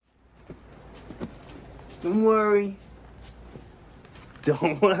Don't worry.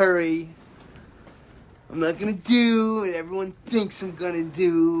 Don't worry. I'm not gonna do what everyone thinks I'm gonna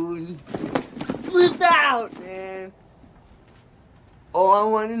do. Flip out, man. All I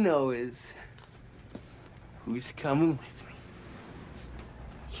want to know is who's coming with me.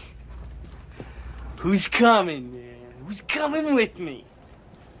 Who's coming, man? Who's coming with me?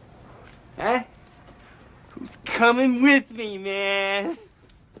 Huh? Who's coming with me, man?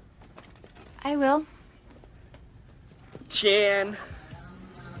 I will. Jan.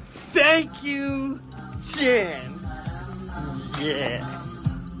 Thank you, Jan. Yeah.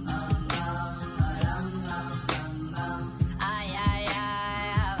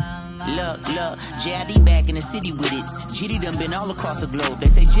 Look, JID back in the city with it. Jitty done been all across the globe. They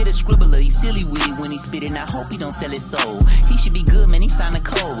say Jit a scribbler, he silly with it when he spit it. I hope he don't sell his soul. He should be good, man, he signed a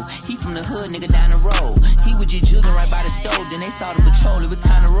code. He from the hood, nigga, down the road. He was just jugging right by the stove. Then they saw the patrol, it was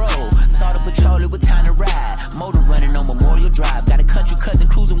time to roll. Saw the patrol, it was time to ride. Motor running on Memorial Drive. Got a country cousin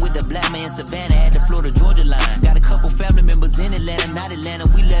cruising with the black man in Savannah at the Florida-Georgia line. Got a couple family members in Atlanta, not Atlanta.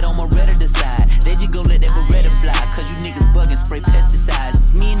 We let on Moretta decide. They just gon' let that Beretta fly. Cause you niggas bugging, spray pesticides.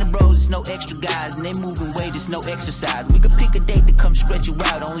 It's me and the bros, it's no extra guys. And they moving weight, just no exercise. We could pick a date to come stretch you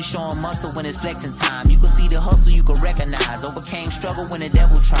out. Only showing muscle when it's flexing time. You can see the hustle, you can recognize. Overcame struggle when the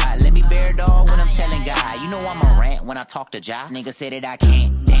devil tried. Let me bear it all when I'm telling God. You know I'm a rant when I talk to Ja. Nigga said that I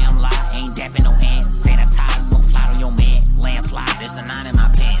can't. Damn lie, ain't dapping no hand. Sanitize, gon' slide on your man. Landslide, there's a 9 in my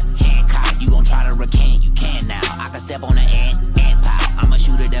pants. Hancock, you gon' try to recant. You can now. I can step on the ant pow. I'ma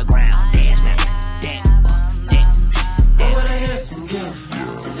shoot at the ground. Dance now. Dance. What would I handsome gift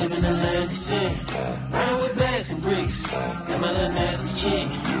to live in the land of sin? Ride with bags and bricks, got my little nasty chick.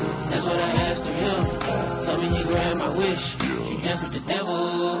 That's what I asked of him. Told me he grabbed my wish. You dance with the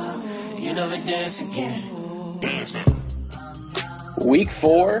devil, you never dance again. Dance now. Week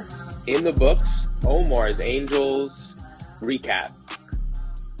 4 in the books. Omar's Angels recap.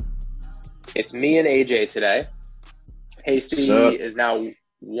 It's me and AJ today. Hasty is now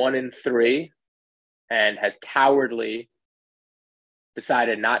 1-3 and has cowardly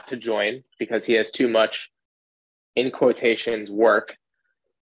decided not to join because he has too much, in quotations, work.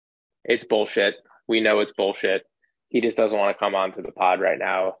 It's bullshit. We know it's bullshit. He just doesn't want to come onto the pod right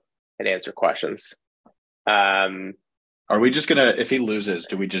now and answer questions. Are we just going to, if he loses,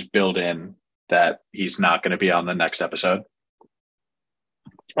 do we just build in that he's not going to be on the next episode?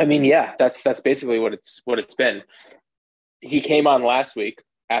 I mean, yeah, that's basically what it's been. He came on last week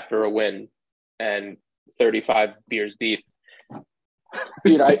after a win and 35 beers deep.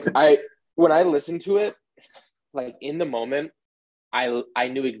 Dude, I when I listened to it, like in the moment, I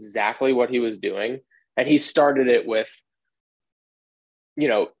knew exactly what he was doing. And he started it with, you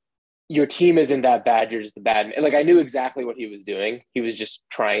know, your team isn't that bad, you're just the bad man. Like, I knew exactly what he was doing. He was just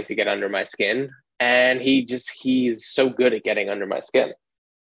trying to get under my skin. And he's so good at getting under my skin.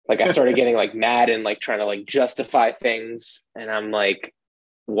 Like, I started getting like mad and like trying to like justify things. And I'm like,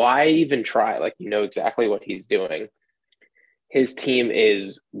 why even try? Like, you know exactly what he's doing. His team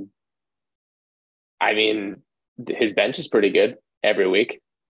is, I mean, his bench is pretty good every week.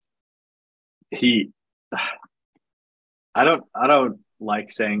 I don't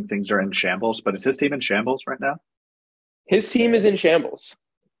like saying things are in shambles, but is his team in shambles right now? His team is in shambles.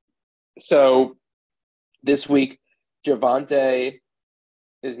 So this week, Javonte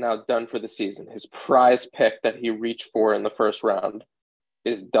is now done for the season. His prize pick that he reached for in the first round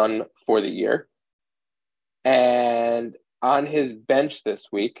is done for the year. And on his bench this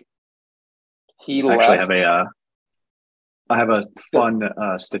week, he left. I have a fun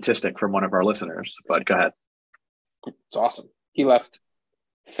statistic from one of our listeners, but go ahead. It's awesome. He left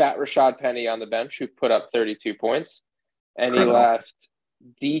Fat Rashad Penny on the bench, who put up 32 points. And he left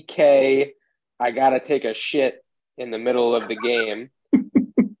DK, I got to take a shit in the middle of the game.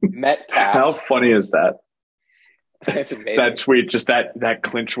 Metcalf. How funny is that? It's amazing. That tweet, just that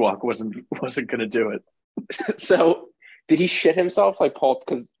clinch walk wasn't going to do it. So did he shit himself like Paul?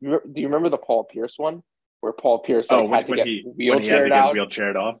 Because do you remember the Paul Pierce one where Paul Pierce had to get wheelchaired out?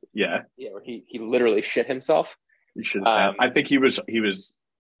 Wheelchaired off. Yeah. Yeah. Where he literally shit himself. He should have. I think he was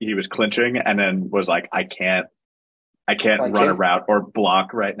clinching and then was like, I can't run a route or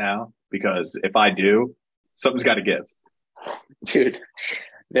block right now because if I do, something's got to give. Dude,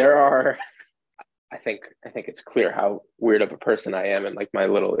 there are. I think it's clear how weird of a person I am and like my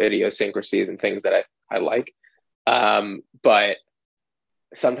little idiosyncrasies and things that I like. But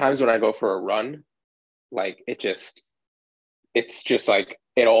sometimes when I go for a run, like it's just like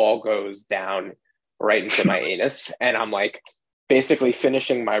it all goes down right into my anus. And I'm like basically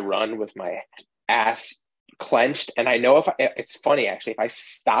finishing my run with my ass clenched. And I know it's funny actually, if I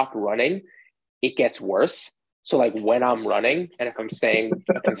stop running, it gets worse. So like when I'm running and if I'm staying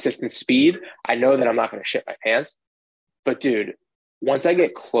a consistent speed, I know that I'm not going to shit my pants. But dude, once I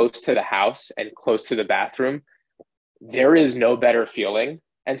get close to the house and close to the bathroom, there is no better feeling.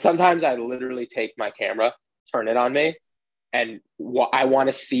 And sometimes I literally take my camera, turn it on me, and I want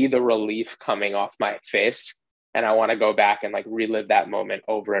to see the relief coming off my face. And I want to go back and like relive that moment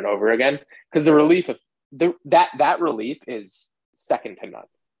over and over again. Because the relief of that relief is second to none.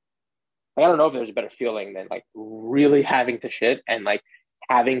 Like, I don't know if there's a better feeling than like really having to shit and like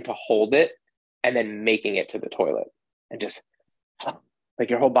having to hold it and then making it to the toilet and just like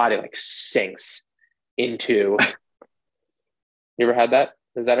your whole body like sinks into. You ever had that?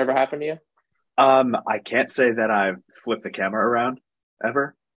 Does that ever happen to you? I can't say that I've flipped the camera around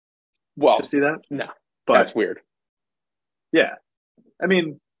ever. Well, to see that? No, but that's weird. Yeah. I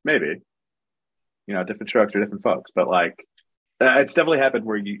mean, maybe, different strokes for different folks, but like, it's definitely happened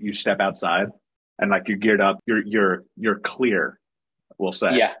where you step outside and like you're geared up, you're clear, we'll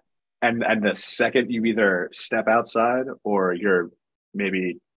say. Yeah. And the second you either step outside or you're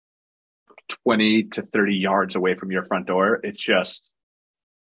maybe 20 to 30 yards away from your front door, it's just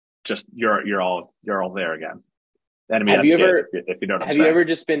you're all there again. Enemy have you ever, if you know what I'm have saying. Have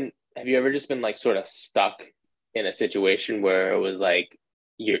you ever just been like sort of stuck in a situation where it was like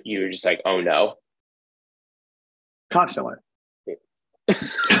you were just like, oh no? Constantly.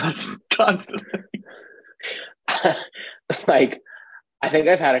 Constantly. Like, I think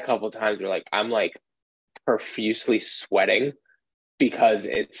I've had a couple of times where like I'm like profusely sweating because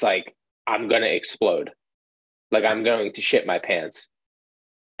it's like I'm gonna explode, like I'm going to shit my pants,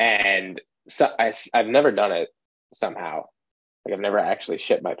 and so I've never done it somehow. Like I've never actually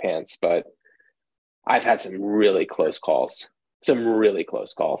shit my pants, but I've had some really close calls. Never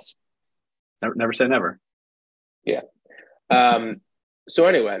say never. Yeah. So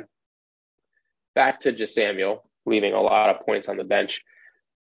anyway, back to just Samuel leaving a lot of points on the bench.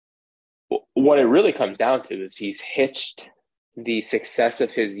 What it really comes down to is he's hitched the success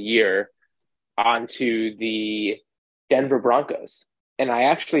of his year onto the Denver Broncos. And I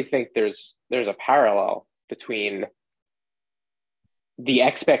actually think there's a parallel between the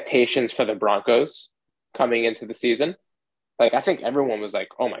expectations for the Broncos coming into the season. Like, I think everyone was like,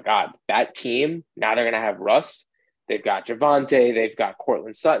 oh my God, that team, now they're going to have Russ. They've got Javonte, they've got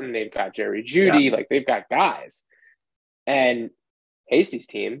Cortland Sutton, they've got Jerry Jeudy, like they've got guys. And Hasty's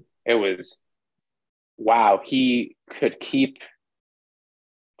team, it was, wow, he could keep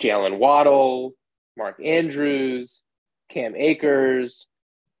Jalen Waddle, Mark Andrews, Cam Akers,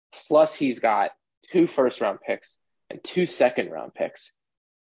 plus he's got 2 first-round picks and 2 second-round picks.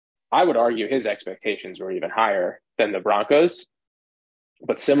 I would argue his expectations were even higher than the Broncos,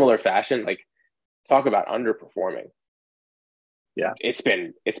 but similar fashion, like, talk about underperforming. Yeah. It's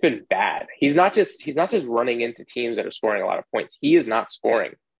been bad. He's not just running into teams that are scoring a lot of points. He is not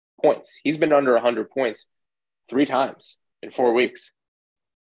scoring points. He's been under 100 points 3 times in 4 weeks.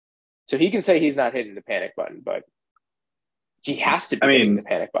 So he can say he's not hitting the panic button, but he has to be hitting the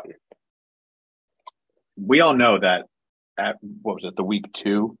panic button. We all know that at, what was it, the week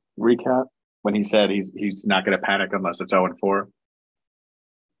 2 recap, when he said he's not going to panic unless it's 0-4.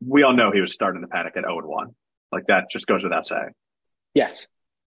 We all know he was starting to panic at 0-1. Like, that just goes without saying. Yes.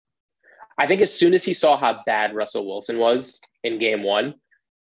 I think as soon as he saw how bad Russell Wilson was in game 1,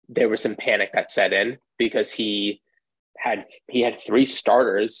 there was some panic that set in because he had 3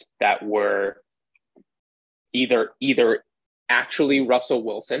 starters that were either actually Russell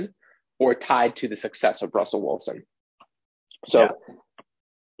Wilson or tied to the success of Russell Wilson. So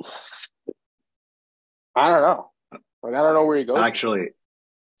I don't know. Like, I don't know where he goes. Actually,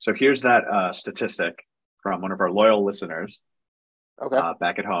 so here's that statistic from one of our loyal listeners. Okay.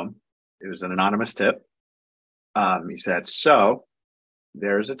 Back at home. It was an anonymous tip. He said, so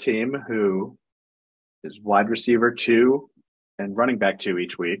there's a team who is wide receiver 2 and running back 2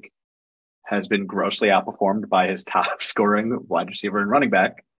 each week, has been grossly outperformed by his top scoring wide receiver and running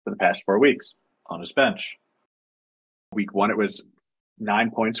back for the past 4 weeks on his bench. Week 1, it was 9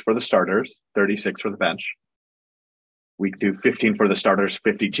 points for the starters, 36 for the bench. Week 2, 15 for the starters,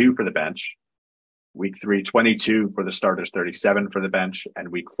 52 for the bench. Week 3, 22 for the starters, 37 for the bench. And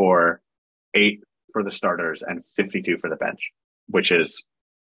week 4, 8 for the starters and 52 for the bench, which is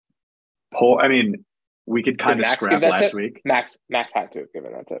I mean, we could kind of scrap last week. Max had to have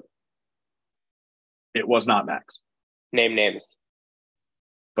given that tip. It was not Max. Name names.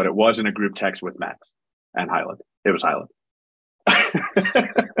 But it was in a group text with Max and Highland. It was Highland.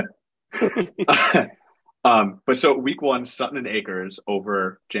 But so week 1, Sutton and Akers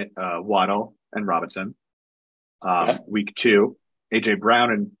over Waddle and Robinson. Week 2, AJ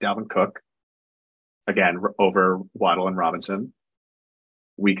Brown and Dalvin Cook. again over Waddle and Robinson.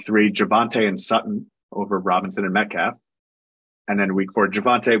 Week 3, Javonte and Sutton over Robinson and Metcalf. And then week 4,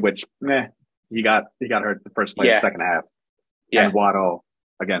 Javonte, which he got hurt the first play of the second half. Yeah. And Waddle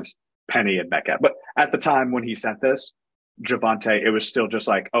against Penny and Metcalf. But at the time when he sent this, Javonte, it was still just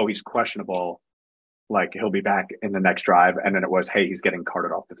like, oh, he's questionable. Like, he'll be back in the next drive. And then it was, hey, he's getting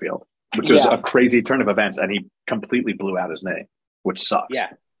carted off the field, which was a crazy turn of events. And he completely blew out his knee, which sucks. Yeah.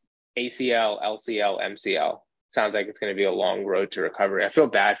 ACL, LCL, MCL. Sounds like it's going to be a long road to recovery. I feel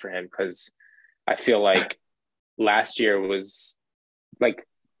bad for him because I feel like last year was like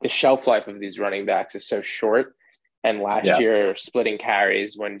the shelf life of these running backs is so short. And last year, splitting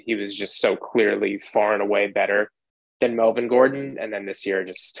carries when he was just so clearly far and away better than Melvin Gordon. And then this year,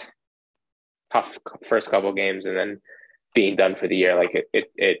 just tough first couple games and then being done for the year. Like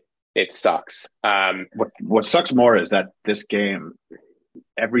it sucks. What sucks more is that this game,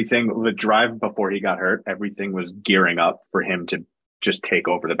 everything, the drive before he got hurt, everything was gearing up for him to just take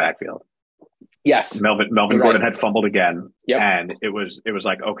over the backfield. Yes. Melvin Gordon had fumbled again. Yep. And it was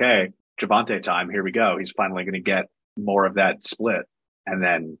like, okay, Javonte time, here we go. He's finally going to get more of that split. And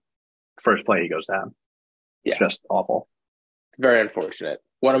then first play, he goes down. Yeah. Just awful. It's very unfortunate.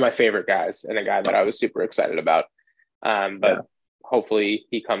 One of my favorite guys and a guy that I was super excited about. But hopefully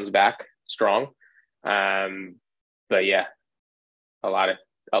he comes back strong. But yeah, a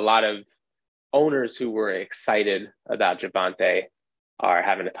lot of owners who were excited about Javonte are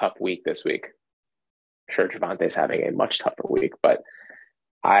having a tough week this week. I'm sure Javonte's having a much tougher week, but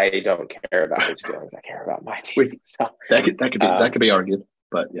I don't care about his feelings. I care about my team. So that could be argued,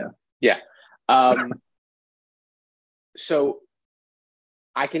 but yeah. Yeah. So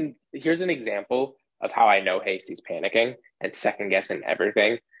here's an example of how I know Hasty's panicking and second guessing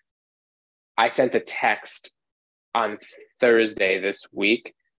everything. I sent a text on Thursday this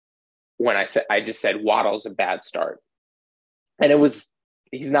week when I just said Waddle's a bad start. And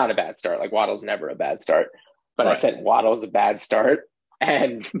he's not a bad start. Like Waddle's never a bad start. But right. I said Waddle's a bad start.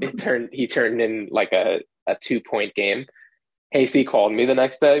 And he turned in like a 2-point game. Hasty called me the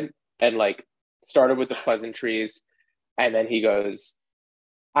next day and like started with the pleasantries. And then he goes,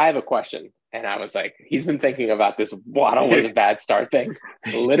 I have a question. And I was like, he's been thinking about this Waddle was a bad start thing.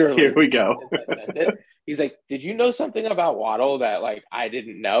 Literally. Here we go. Since I sent it. He's like, did you know something about Waddle that like I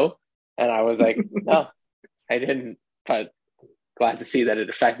didn't know? And I was like, no, I didn't. But glad to see that it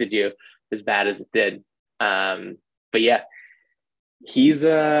affected you as bad as it did. But yeah, he's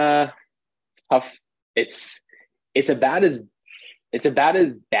it's tough. It's about as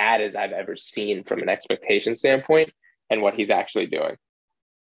bad as I've ever seen from an expectation standpoint and what he's actually doing.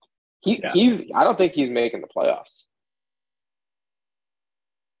 I don't think he's making the playoffs.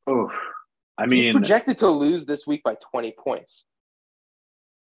 Oh, I mean, he's projected to lose this week by 20 points.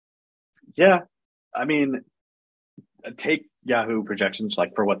 Yeah. I mean, take Yahoo projections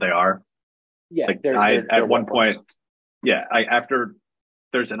like for what they are. Yeah. Like they're at one point, after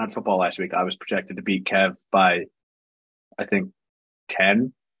Thursday Night Football last week, I was projected to beat Kev by, I think,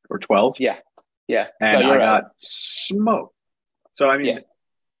 10 or 12. Yeah. Yeah. And I got smoked. So, I mean,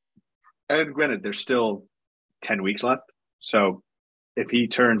 and granted, there's still 10 weeks left. So if he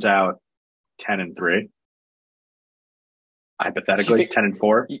turns out 10-3, hypothetically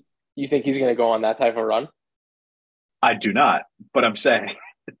 10-4. You think he's going to go on that type of run? I do not, but I'm saying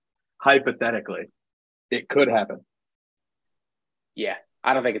hypothetically, it could happen. Yeah,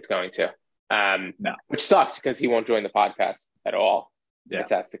 I don't think it's going to. No. Which sucks because he won't join the podcast at all, if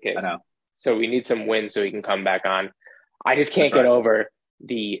that's the case. I know. So we need some wins so he can come back on. I just can't get over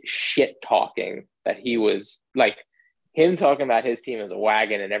the shit talking that he was like, him talking about his team as a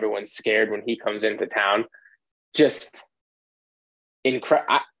wagon and everyone's scared when he comes into town. Just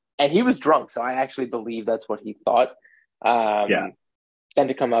incredible. And he was drunk, so I actually believe that's what he thought. And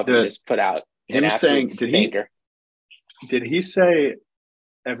to come up and just put out an absolute stinker. Did he say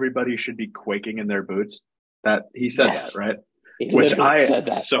everybody should be quaking in their boots? That he said that, right? Which said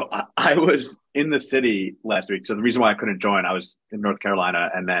that. So I was in the city last week. So the reason why I couldn't join, I was in North Carolina,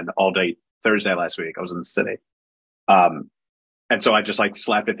 and then all day Thursday last week I was in the city. And so I just like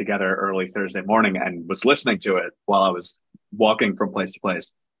slapped it together early Thursday morning and was listening to it while I was walking from place to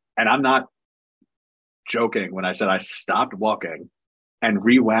place. And I'm not joking when I said I stopped walking and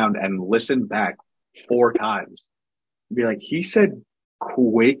rewound and listened back 4 times. Be like, he said,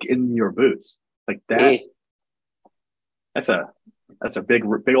 quake in your boots. Like that. That's a big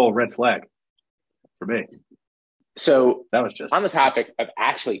old red flag for me. So that was just on the topic of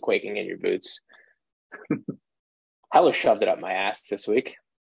actually quaking in your boots. Heller shoved it up my ass this week.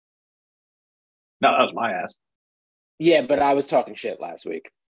 No, that was my ass. Yeah, but I was talking shit last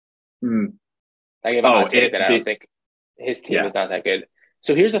week. I gave a hot take that I don't think his team is not that good.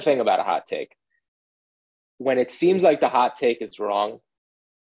 So here's the thing about a hot take. When it seems like the hot take is wrong,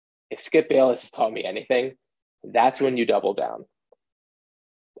 if Skip Bayless has taught me anything, that's when you double down.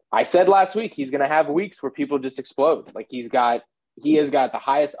 I said last week he's going to have weeks where people just explode. Like he has got the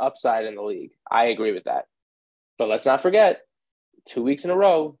highest upside in the league. I agree with that. But let's not forget, 2 weeks in a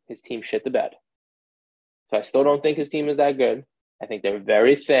row, his team shit the bed. So I still don't think his team is that good. I think they're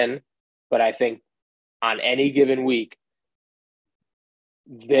very thin, but I think on any given week,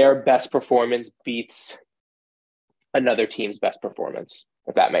 their best performance beats another team's best performance,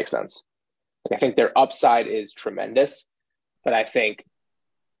 if that makes sense. Like I think their upside is tremendous, but I think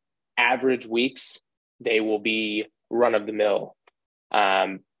average weeks, they will be run-of-the-mill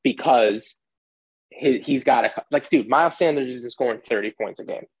because he's got a – like, dude, Miles Sanders isn't scoring 30 points a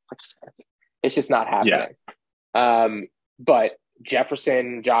game. It's just not happening. Yeah. But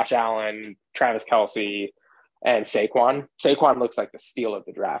Jefferson, Josh Allen, Travis Kelce, and Saquon. Saquon looks like the steal of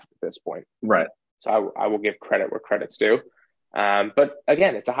the draft at this point. Right. So I will give credit where credit's due. But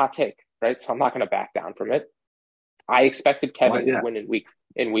again, it's a hot take, right? So I'm not going to back down from it. I expected Kevin to win in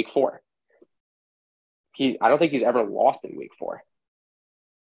week 4. I don't think he's ever lost in week 4.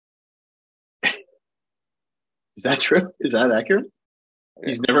 Is that true? Is that accurate?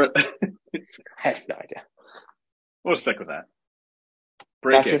 He's never. I have no idea. We'll stick with that.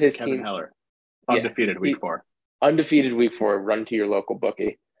 That's what his Kevin team. Heller, undefeated week 4. Undefeated week 4. Run to your local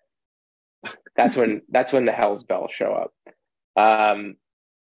bookie. That's when the Hell's Bells show up.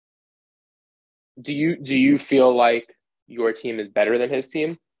 Do you feel like your team is better than his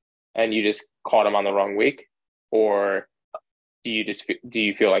team, and you just caught him on the wrong week, or do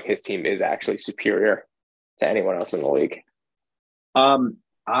you feel like his team is actually superior to anyone else in the league?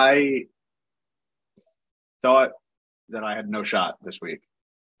 I thought that I had no shot this week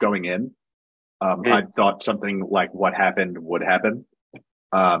going in. I thought something like what happened would happen.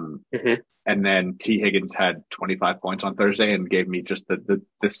 And then T. Higgins had 25 points on Thursday and gave me just the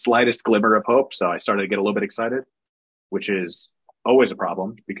slightest glimmer of hope. So I started to get a little bit excited, which is always a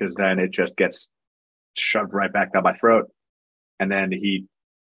problem because then it just gets shoved right back down my throat. And then he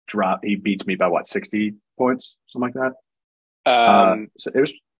beats me by 60 points, something like that. So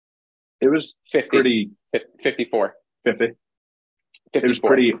it was 50, pretty 54, 50. 54. It was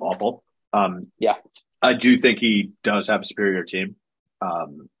pretty awful. Yeah, I do think he does have a superior team. I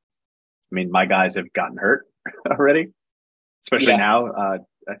mean, my guys have gotten hurt already, especially now.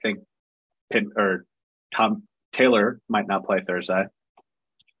 I think Tom Taylor might not play Thursday.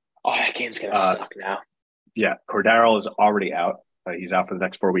 Oh, that game's going to suck now. Yeah, Cordero is already out. He's out for the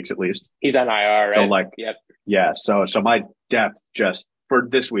next 4 weeks at least. He's on IR, right? So yeah. So my depth just for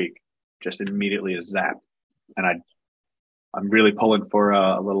this week just immediately is zapped, and I'm really pulling for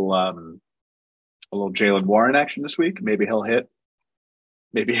a little Jaylen Warren action this week. Maybe he'll hit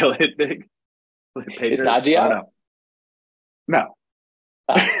big. Is Najee out? No.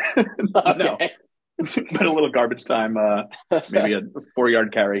 No. But a little garbage time, maybe a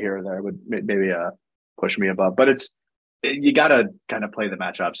 4-yard carry here or there would maybe push me above. But you got to kind of play the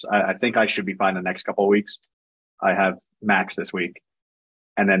matchups. I think I should be fine the next couple of weeks. I have Max this week,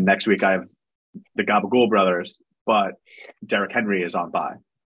 and then next week I have the Gabagool brothers, but Derrick Henry is on bye.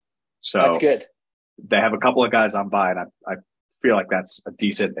 So that's good. They have a couple of guys on bye, and I feel like that's a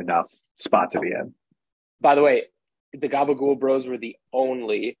decent enough spot to be in. By the way, the Gabagool Bros were the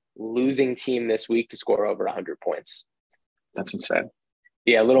only losing team this week to score over 100 points. That's insane.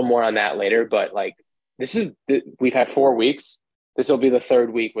 Yeah, a little more on that later, but we've had 4 weeks. This will be the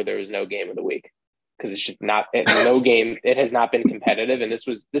 3rd week where there was no game of the week because it's just not no game. It has not been competitive, and this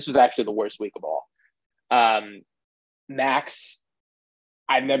was actually the worst week of all. Max,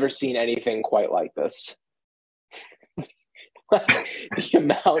 I've never seen anything quite like this. The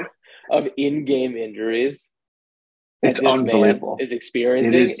amount of in-game injuries that this unbelievable. Man is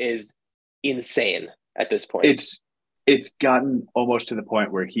experiencing is insane at this point. It's gotten almost to the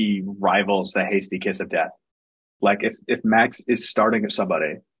point where he rivals the hasty kiss of death. Like if Max is starting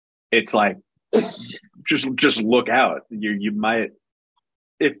somebody, it's like just look out. You might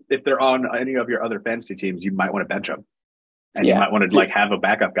if they're on any of your other fantasy teams, you might want to bench them, and you might want to have a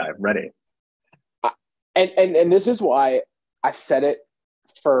backup guy ready. And this is why I've said it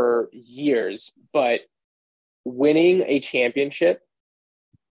for years, but winning a championship,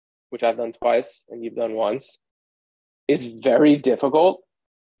 which I've done twice and you've done once, is very difficult.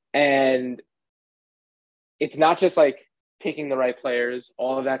 And it's not just like picking the right players,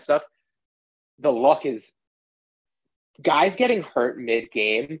 all of that stuff. The luck is guys getting hurt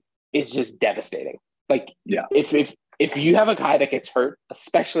mid-game is just devastating. Like if you have a guy that gets hurt,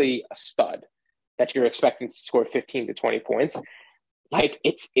 especially a stud, that you're expecting to score 15 to 20 points, like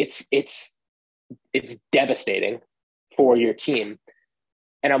it's devastating for your team.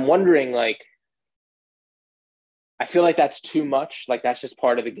 And I'm wondering, like, I feel like that's too much. Like, that's just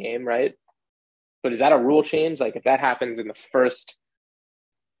part of the game, right? But is that a rule change? Like, if that happens in the first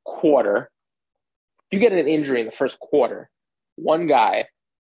quarter, if you get an injury in the first quarter, one guy,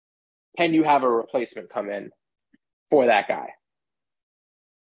 can you have a replacement come in for that guy?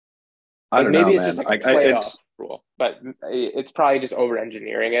 I don't know, maybe it's man. just like a playoff rule, but it's probably just over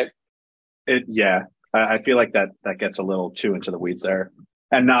engineering it. Yeah, I feel like that gets a little too into the weeds there,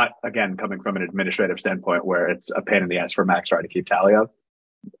 and not again coming from an administrative standpoint where it's a pain in the ass for Max trying to keep tally of.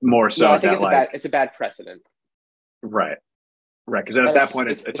 More so, no, I think that it's a bad precedent. Right. Because at that point,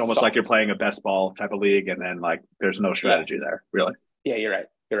 it's almost soft. Like you're playing a best ball type of league, and then like there's no strategy there, really. Yeah, you're right,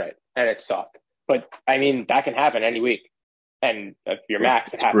 and it's soft. But I mean, that can happen any week, and if you're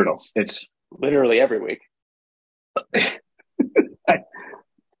Max, it happens. Brutal. It's literally every week.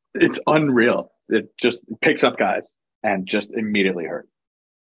 It's unreal. It just picks up guys and just immediately hurt.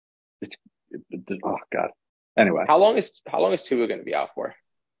 Oh god. Anyway, how long is Tua going to be out for?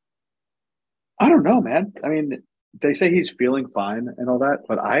 I don't know, man. I mean, they say he's feeling fine and all that,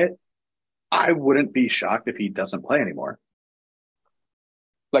 but I wouldn't be shocked if he doesn't play anymore.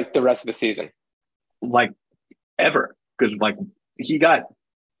 Like the rest of the season? Like ever. Because like he got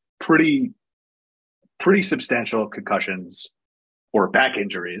pretty substantial concussions or back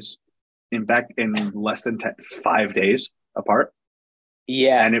injuries in less than 5 days apart.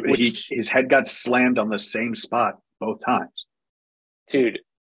 Yeah. And his head got slammed on the same spot both times. Dude,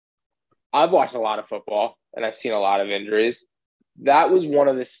 I've watched a lot of football and I've seen a lot of injuries. That was one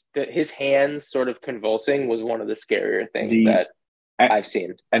of his hands sort of convulsing was one of the scarier things that I've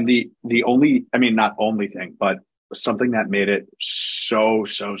seen. And the only, I mean, not only thing, but something that made it so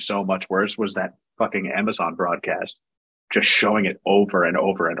much worse was that fucking Amazon broadcast just showing it over and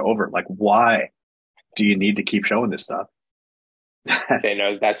over and over. Like, why do you need to keep showing this stuff? They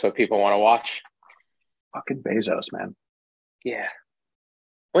know that's what people want to watch. Fucking Bezos, man. Yeah.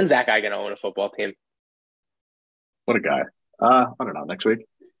 When's that guy going to own a football team? What a guy. I don't know. Next week.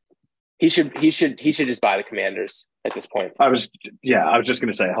 He should just buy the Commanders at this point. I was just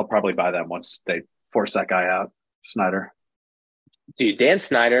going to say he'll probably buy them once they force that guy out, Snyder. Dude, Dan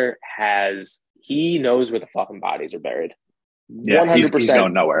Snyder he knows where the fucking bodies are buried. Yeah, 100% he's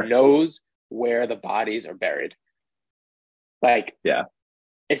going nowhere. Knows where the bodies are buried. Like, yeah,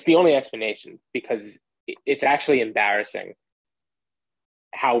 it's the only explanation because it's actually embarrassing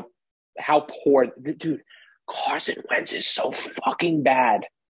how poor, dude. Carson Wentz is so fucking bad.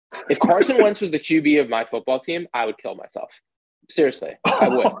 If Carson Wentz was the QB of my football team, I would kill myself. Seriously, I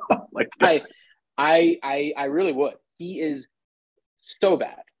would. I really would. He is so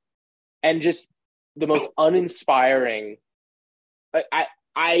bad, and just the most uninspiring. That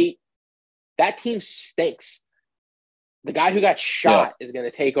team stinks. The guy who got shot is going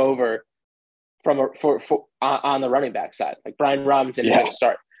to take over on the running back side. Like Brian Robinson is going to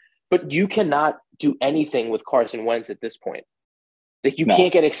start. But you cannot do anything with Carson Wentz at this point. Like you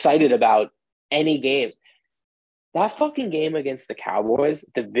can't get excited about any game. That fucking game against the Cowboys,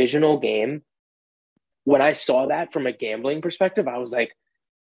 divisional game, when I saw that from a gambling perspective, I was like,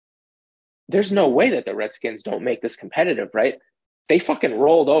 there's no way that the Redskins don't make this competitive, right? They fucking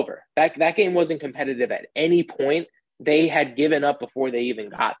rolled over. That game wasn't competitive at any point. They had given up before they even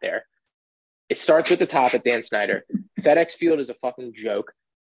got there. It starts with the top at Dan Snyder. FedEx Field is a fucking joke.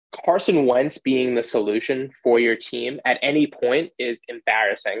 Carson Wentz being the solution for your team at any point is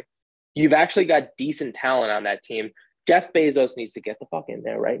embarrassing. You've actually got decent talent on that team. Jeff Bezos needs to get the fuck in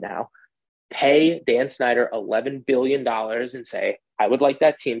there right now. Pay Dan Snyder $11 billion and say, I would like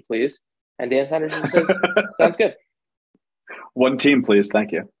that team, please. And Dan Snyder says, sounds good. One team, please.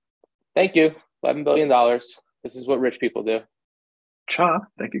 Thank you. Thank you. $11 billion. This is what rich people do. Cha,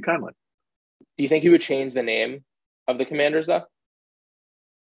 thank you kindly. Do you think he would change the name of the Commanders, though?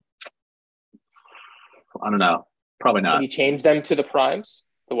 I don't know. Probably not. Would he change them to the Primes,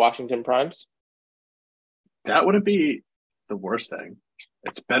 the Washington Primes? That wouldn't be the worst thing.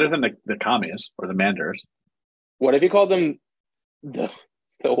 It's better than the commies or the Manders. What if you called them the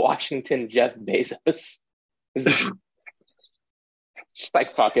Washington Jeff Bezos? Just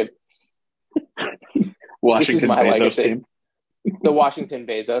like, fuck it. Washington Bezos legacy. Team. The Washington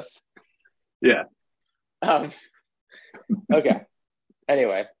Bezos. Yeah. Okay.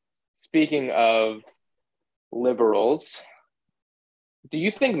 Anyway, speaking of liberals, do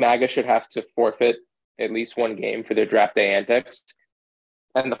you think MAGA should have to forfeit at least one game for their draft day antics?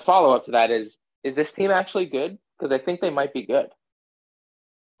 And the follow-up to that is this team actually good? Because I think they might be good.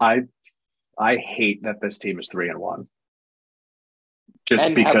 I I hate that this team is 3-1. Just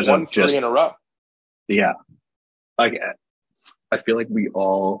And because have won of three just in a row. yeah. Like I feel like we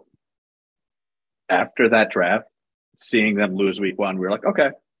all after that draft, seeing them lose week 1, we were like, okay,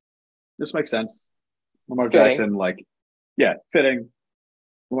 this makes sense. Lamar Fitting. Jackson, like, yeah, fitting.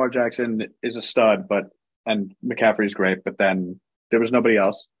 Lamar Jackson is a stud, and McCaffrey's great, but then there was nobody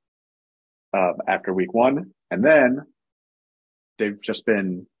else after week 1, and then they've just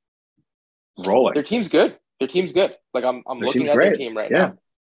been rolling. Their team's good. Like I'm looking at their team right now.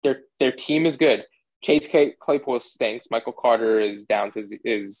 Their team is good. Chase Claypool stinks. Michael Carter is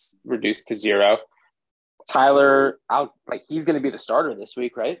reduced to 0. Tyler, he's going to be the starter this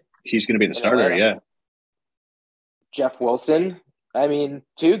week, right? He's going to be the starter, yeah. Jeff Wilson. I mean,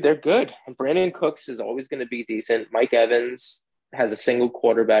 dude, they're good. And Brandon Cooks is always going to be decent. Mike Evans has a single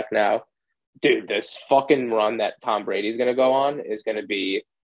quarterback now. Dude, this fucking run that Tom Brady's going to go on is going to be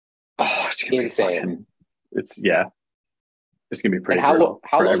it's gonna insane. It's going to be pretty how brutal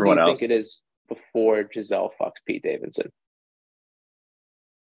how for long everyone do you else. think it is before Giselle fucks Pete Davidson?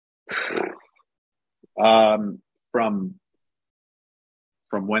 From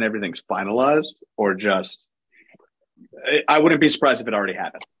when everything's finalized, or just I wouldn't be surprised if it already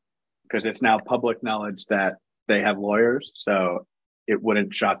happened, because it's now public knowledge that they have lawyers. So it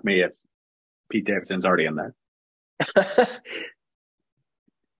wouldn't shock me if Pete Davidson's already in there.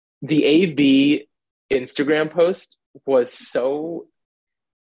 The AB Instagram post was so,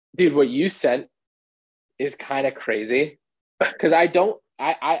 dude, what you sent is kind of crazy, because I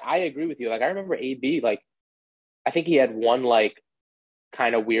agree with you. Like, I remember AB, like, I think he had one, like,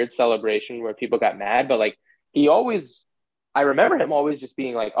 kind of weird celebration where people got mad, but, like, I remember him always just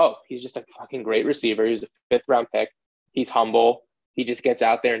being like, oh, he's just a fucking great receiver. He's a 5th round pick. He's humble. He just gets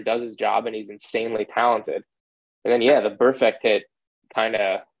out there and does his job, and he's insanely talented. And then, yeah, the Burfict hit kind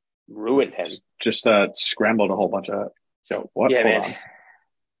of ruined him. Just scrambled a whole bunch of. So what? Yeah, Hold man. on.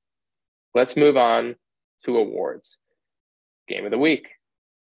 Let's move on to awards. Game of the week.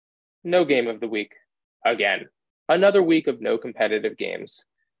 No game of the week. Again. Another week of no competitive games.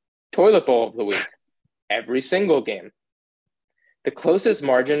 Toilet bowl of the week. Every single game. The closest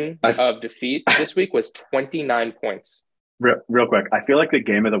margin of defeat this week was 29 points. Real quick, I feel like the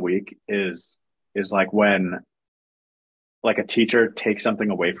game of the week is like when like a teacher takes something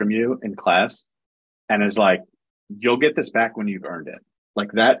away from you in class and is like, you'll get this back when you've earned it.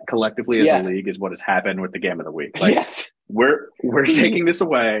 Like that collectively as a league is what has happened with the game of the week. Like yes. We're taking this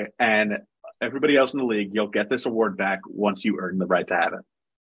away, and everybody else in the league, you'll get this award back once you earn the right to have it.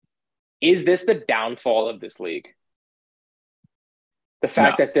 Is this the downfall of this league? The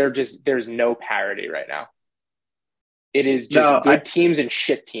fact that there's no parity right now. It is just good teams and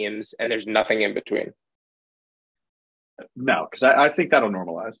shit teams, and there's nothing in between. No, because I think that'll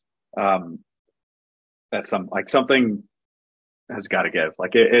normalize. That's something has got to give.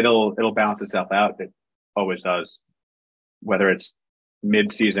 Like it'll balance itself out. It always does. Whether it's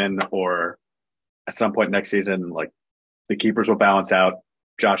mid-season or at some point next season, like the keepers will balance out.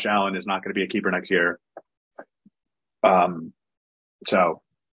 Josh Allen is not going to be a keeper next year. So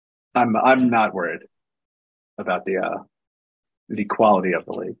I'm not worried about the quality of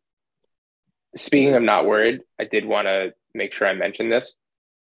the league. Speaking of not worried, I did want to make sure I mentioned this.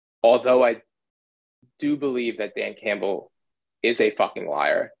 Although I do believe that Dan Campbell is a fucking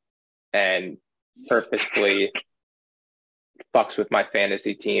liar and purposely fucks with my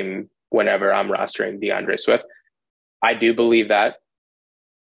fantasy team whenever I'm rostering DeAndre Swift. I do believe that.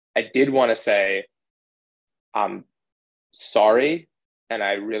 I did want to say I'm sorry, and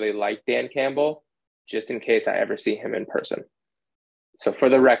I really like Dan Campbell, just in case I ever see him in person. So for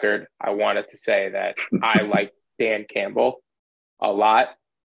the record, I wanted to say that I like Dan Campbell a lot,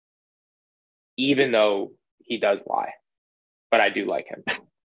 even though he does lie. But I do like him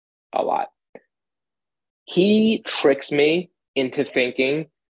a lot. He tricks me into thinking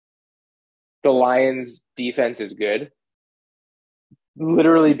the Lions' defense is good,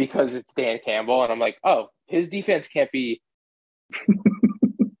 literally because it's Dan Campbell. And I'm like, oh, his defense can't be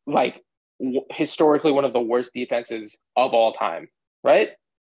like historically one of the worst defenses of all time, right?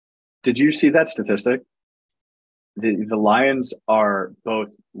 Did you see that statistic? The Lions are both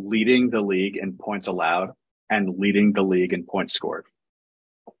leading the league in points allowed and leading the league in points scored.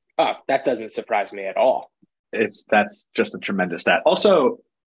 Oh, that doesn't surprise me at all. That's just a tremendous stat. Also,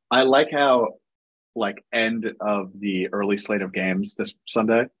 I like how end of the early slate of games this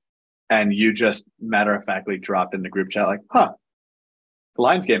Sunday, and you just matter-of-factly dropped in the group chat the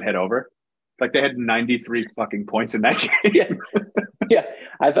Lions game hit over. Like they had 93 fucking points in that game. Yeah.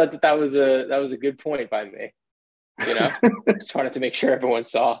 I thought that was a good point by me. You know, just wanted to make sure everyone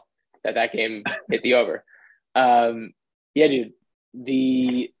saw. that game hit the over. Yeah, dude.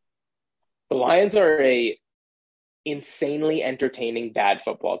 The Lions are a insanely entertaining bad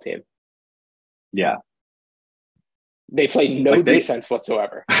football team. Yeah. They play no defense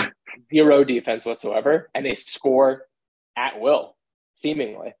whatsoever. Zero defense whatsoever, and they score at will,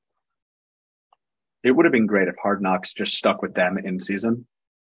 seemingly. It would have been great if Hard Knocks just stuck with them in season.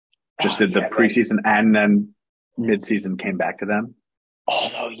 Just did the yeah, preseason and then mid-season came back to them.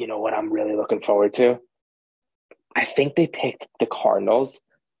 Although, you know what I'm really looking forward to? I think they picked the Cardinals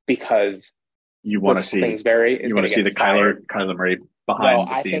because you want to see Kingsbury is going to see the Kyler Murray behind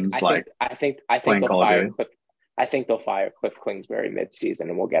the scenes I think they'll fire Cliff. I think they'll fire Cliff Kingsbury mid-season,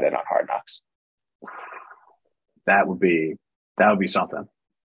 and we'll get it on Hard Knocks. That would be something.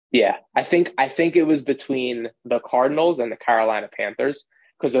 Yeah, I think it was between the Cardinals and the Carolina Panthers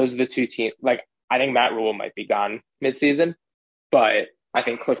because those are the two teams. Like, I think Matt Rule might be gone mid-season, but I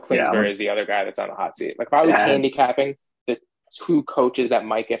think Cliff Kingsbury is the other guy that's on the hot seat. Like, if I was handicapping the two coaches that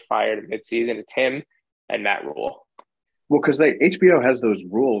might get fired mid-season, it's him and Matt Rule. Well, because HBO has those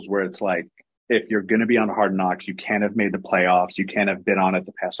rules where it's like, if you're going to be on Hard Knocks, you can't have made the playoffs, you can't have been on it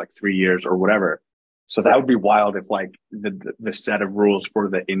the past like 3 years or whatever. So that would be wild if like the set of rules for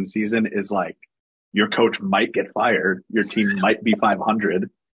the in season is like your coach might get fired, your team might be 500,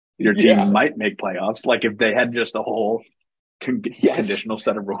 your team might make playoffs. Like if they had just a whole conditional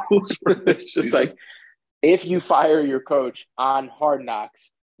set of rules for this, it's just season. like if you fire your coach on Hard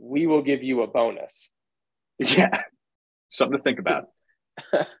Knocks, we will give you a bonus. Yeah, something to think about.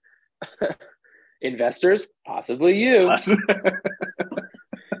 Investors, possibly you.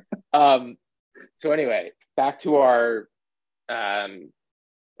 So anyway, back to our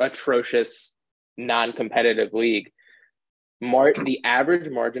atrocious non-competitive league. The average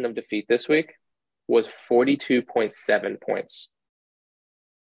margin of defeat this week was 42.7 points.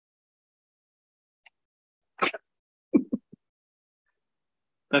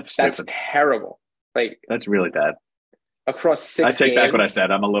 That's terrible. Like, that's really bad. Across 6 games. I take back what I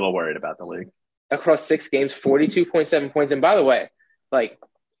said. I'm a little worried about the league. Across 6 games, 42.7 points. And by the way, like,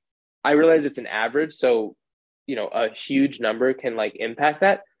 I realize it's an average, so, you know, a huge number can, like, impact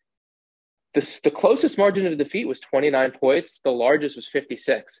that. The closest margin of defeat was 29 points. The largest was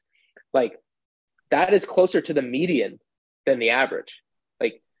 56. Like, that is closer to the median than the average.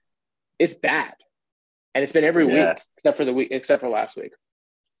 Like, it's bad. And it's been every week except for last week.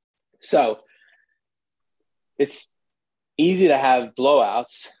 So it's easy to have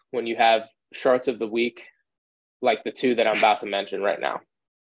blowouts when you have shards of the week like the two that I'm about to mention right now.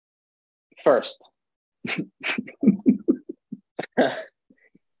 First,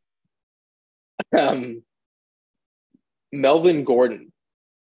 Melvin Gordon,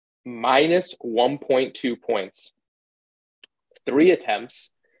 minus 1.2 points, 3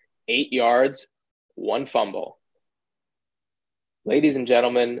 attempts, 8 yards, 1 fumble. Ladies and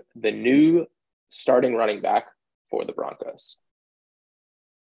gentlemen, the new starting running back for the Broncos.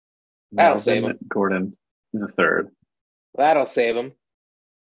 That'll save him. Gordon, the third. That'll save him.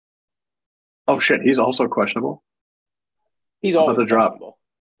 Oh shit, he's also questionable. He's always questionable.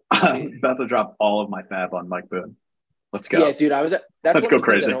 I'm about to drop all of my fab on Mike Boone. Let's go. Yeah, dude, let's go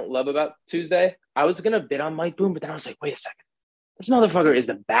crazy. I don't love about Tuesday. I was gonna bid on Mike Boone, but then I was like, wait a second. This motherfucker is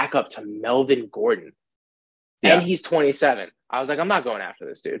the backup to Melvin Gordon. And he's 27. I was like, I'm not going after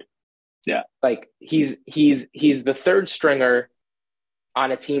this dude. Yeah. Like he's the third stringer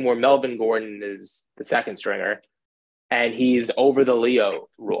on a team where Melvin Gordon is the second stringer, and he's over the Leo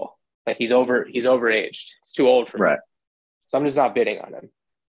rule. Like he's overaged. He's too old for me. Right. So I'm just not bidding on him.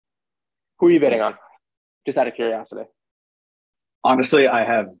 Who are you bidding on? Just out of curiosity. Honestly, I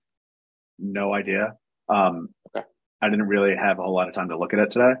have no idea. Okay. I didn't really have a whole lot of time to look at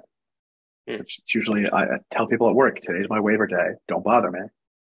it today. It's usually I tell people at work, today's my waiver day. Don't bother me.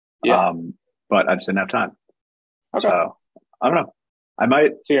 Yeah. But I just didn't have time. Okay. So I don't know. I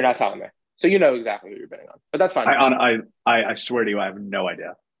might. So you're not telling me. So you know exactly who you're bidding on, but that's fine. I swear to you, I have no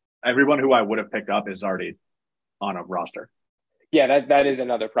idea. Everyone who I would have picked up is already on a roster. Yeah, that is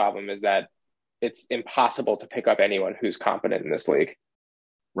another problem, is that it's impossible to pick up anyone who's competent in this league.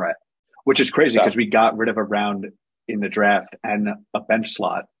 Right. Which is crazy because we got rid of a round in the draft and a bench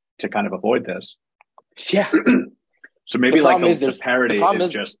slot to kind of avoid this. Yeah. So maybe like the parity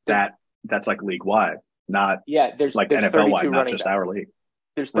is just that's like league wide, not there's like NFL wide, not just our league.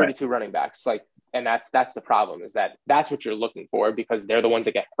 There's 32 running backs. Like, and that's the problem, is that's what you're looking for, because they're the ones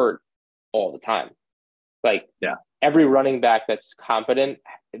that get hurt all the time. Like, every running back that's competent,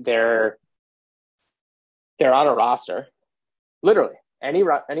 they're on a roster. Literally, any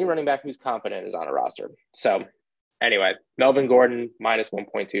running back who's competent is on a roster. So Anyway, Melvin Gordon, minus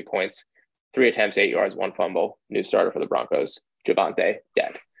 1.2 points, 3 attempts, 8 yards, 1 fumble. New starter for the Broncos. Javonte,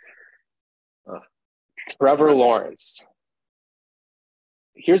 dead. Trevor Lawrence.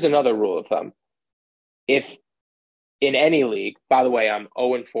 Here's another rule of thumb. If in any league, by the way, I'm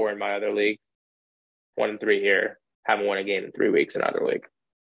 0-4 in my other league, 1-3 here, haven't won a game in 3 weeks in either league.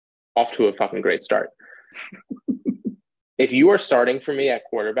 Off to a fucking great start. If you are starting for me at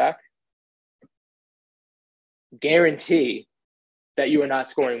quarterback, guarantee that you are not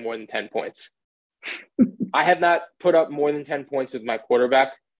scoring more than 10 points. I have not put up more than 10 points with my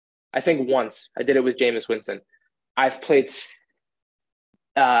quarterback. I think once. I did it with Jameis Winston. I've played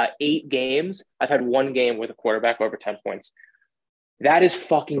 8 games. I've had 1 game with a quarterback over 10 points. That is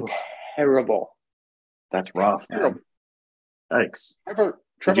fucking terrible. That's rough, man. Thanks.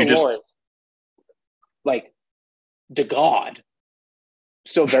 Trevor Lawrence, like, to God.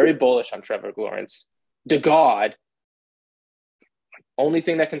 So very bullish on Trevor Lawrence. To God. Only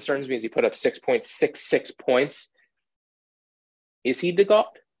thing that concerns me is he put up 6.66 points. Is he the God?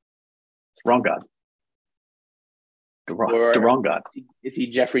 Wrong God. The wrong God. Is he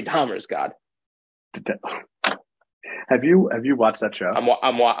Jeffrey Dahmer's God? Have you watched that show?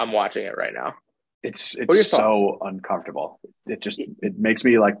 I'm watching it right now. It's so uncomfortable. It makes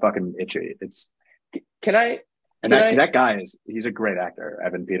me like fucking itchy. That guy he's a great actor,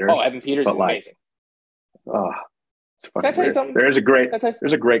 Evan Peters. Oh, Evan Peters is amazing. It's fucking weird. Can I tell you something? There's a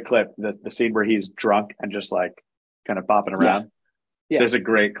great clip, the scene where he's drunk and just like kind of bopping around. Yeah. There's a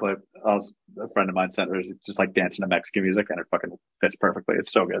great clip. A friend of mine sent her. He's just like dancing to Mexican music, and it fucking fits perfectly.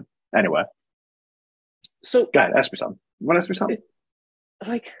 It's so good. Anyway, so go ahead, ask me something. You want to ask me something?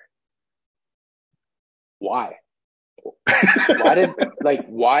 Why?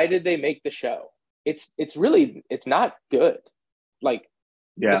 Why did they make the show? It's not good. Like,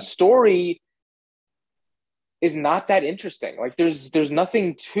 the story is not that interesting. Like, there's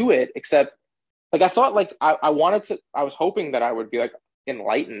nothing to it except, like, I thought, like, I was hoping that I would be like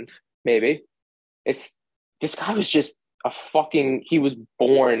enlightened. Maybe this guy was just he was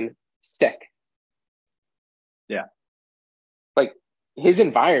born sick. Yeah. Like, his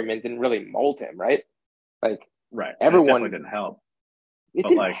environment didn't really mold him, right? Like, right. Everyone didn't help. It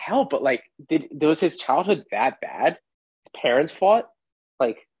didn't help, but like, was his childhood that bad? His parents fought?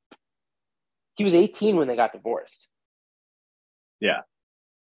 Like, he was 18 when they got divorced. Yeah.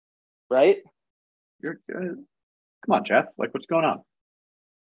 Right? You're good. Come on, Jeff. Like, what's going on?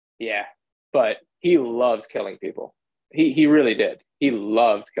 Yeah. But he loves killing people. He really did. He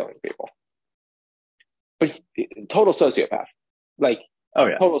loved killing people. But total sociopath. Like, oh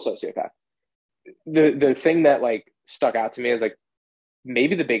yeah. Total sociopath. The thing that like stuck out to me is like,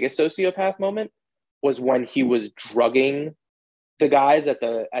 maybe the biggest sociopath moment was when he was drugging the guys at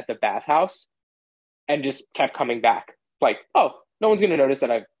the bathhouse and just kept coming back. Like, oh, no one's going to notice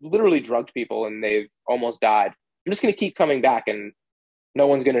that I've literally drugged people and they've almost died. I'm just going to keep coming back and no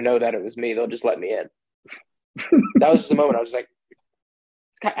one's going to know that it was me. They'll just let me in. That was just a moment. I was just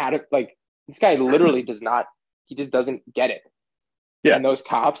like, this guy literally he just doesn't get it. Yeah. And those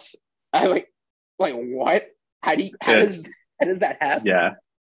cops, I like what? How does that happen? Yeah.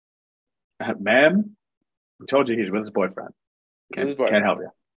 Ma'am, I told you he's with his boyfriend. Can't help you.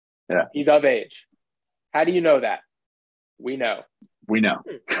 Yeah. He's of age. How do you know that? We know.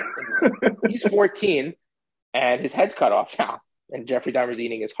 He's 14 and his head's cut off now. And Jeffrey Dahmer's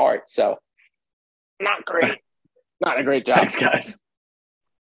eating his heart. So, not great. Not a great job. Thanks, guys.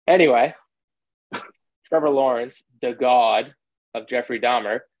 Anyway, Trevor Lawrence, the god of Jeffrey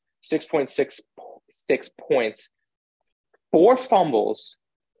Dahmer, 6.66 points, 4 fumbles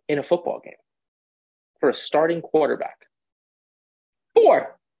in a football game for a starting quarterback.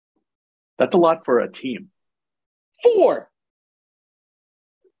 4. That's a lot for a team. 4.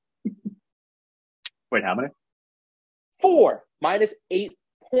 Wait, how many? 4 minus 8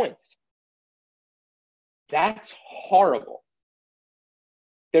 points. That's horrible.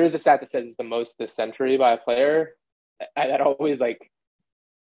 There is a stat that says it's the most this century by a player. That always I'm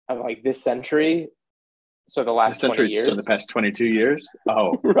like, this century. So the last 20 years. So the past 22 years.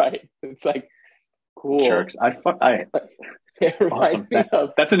 Oh, right. It's like, cool. Jerks. Awesome.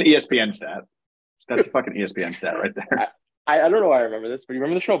 That's an ESPN stat. That's a fucking ESPN stat right there. I don't know why I remember this, but you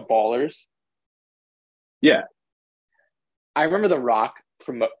remember the show Ballers? Yeah. I remember The Rock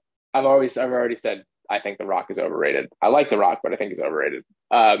I've already said I think The Rock is overrated. I like The Rock, but I think he's overrated.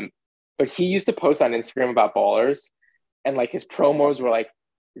 But he used to post on Instagram about Ballers, and like his promos were like,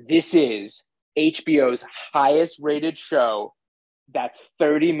 this is HBO's highest rated show that's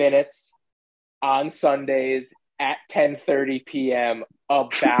 30 minutes on Sundays at 10:30 p.m.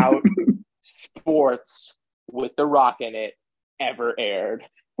 about sports with The Rock in it ever aired.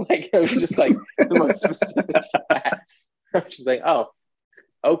 Like, it was just like the most specific stat. I was just like, oh,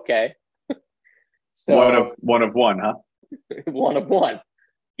 okay. So one of one, huh? one of one.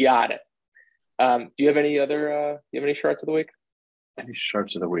 Got it. Do you have any shards of the week? Any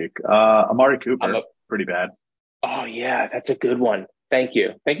shards of the week? Amari Cooper, pretty bad. Oh yeah, that's a good one. Thank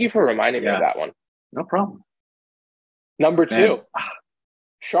you for reminding me of that one. No problem. Number 2,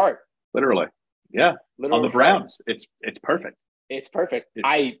 Sharp. Literally, yeah. On the Browns, it's perfect. It's perfect.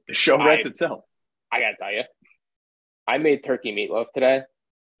 The show writes itself. I gotta tell you, I made turkey meatloaf today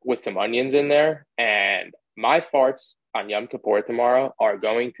with some onions in there, and my farts on Yom Kippur tomorrow are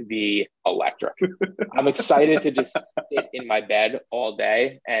going to be electric. I'm excited to just sit in my bed all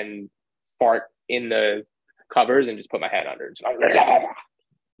day and fart in the covers and just put my head under it.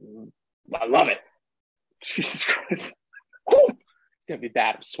 I love it. Jesus Christ. It's going to be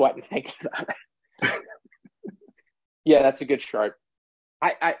bad. I'm sweating thinking about it. Yeah, that's a good chart.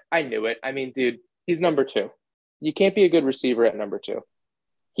 I knew it. I mean, dude, he's number 2. You can't be a good receiver at number 2.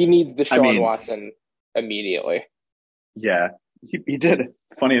 He needs Deshaun Watson immediately. Yeah, he did.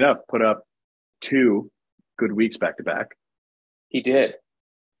 Funny enough, put up 2 good weeks back to back. He did.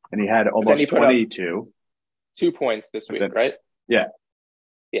 And he had almost 22. 2 points this week, right? Yeah.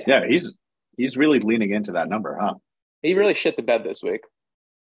 He's really leaning into that number, huh? He really shit the bed this week.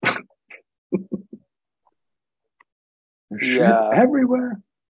 Shit everywhere.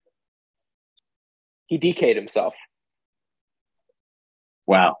 He DK'd himself.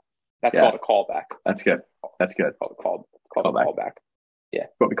 Wow. That's called a callback. That's good. That's good. It's called a callback. Yeah.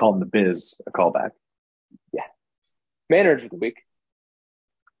 What we call in the biz, a callback. Yeah. Manager of the week.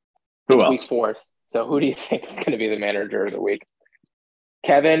 It's week 4. So who do you think is going to be the manager of the week?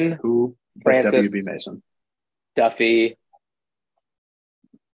 Kevin, Francis, WB Mason, Duffy,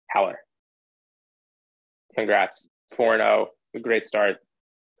 Heller. Congrats. 4-0. A great start.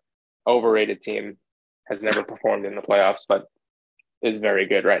 Overrated team. Has never performed in the playoffs, but is very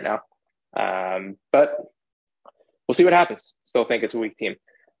good right now. But we'll see what happens. Still think it's a weak team.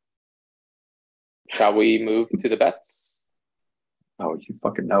 Shall we move to the bets? Oh, you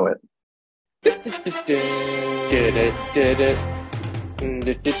fucking know it.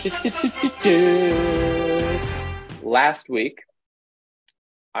 Last week,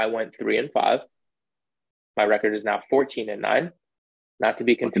 I went 3-5. My record is now 14-9. Not to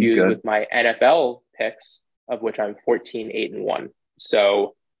be confused with my NFL picks, of which I'm 14-8-1.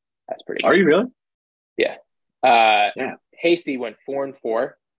 So that's pretty good. Are you really? Yeah. Yeah. Hasty went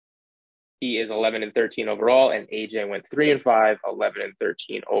 4-4. He is 11-13 overall, and AJ went 3-5,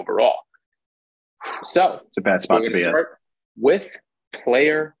 11-13 overall. So it's a bad spot to be in. With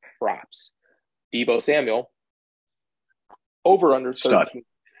player props. Deebo Samuel, over under 13.5.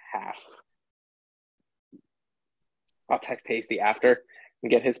 I'll text Hasty after and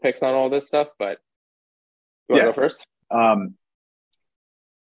get his picks on all this stuff, but you want to go first?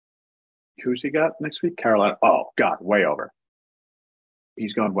 Who's he got next week? Carolina. Oh, God, way over.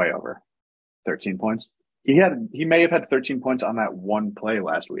 He's going way over. 13 points. He may have had 13 points on that one play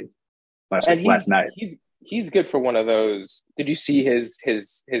last night. He's good for one of those. Did you see his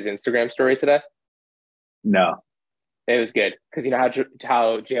Instagram story today? No. It was good because you know how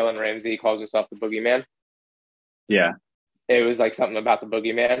Jalen Ramsey calls himself the boogeyman? Yeah. It was like something about the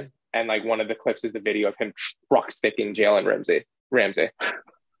boogeyman, and like one of the clips is the video of him truck sticking Jalen Ramsey.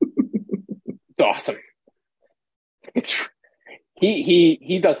 It's awesome.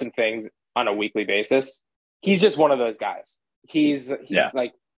 He does some things on a weekly basis. He's just one of those guys. He's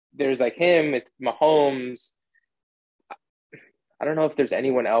like, there's like him, it's Mahomes. I don't know if there's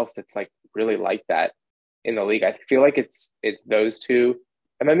anyone else that's like really like that in the league. I feel like it's those two.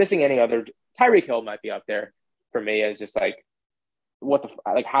 Am I missing any other? Tyreek Hill might be up there for me as just like,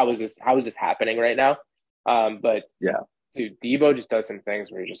 how is this happening right now? But yeah, dude, Deebo just does some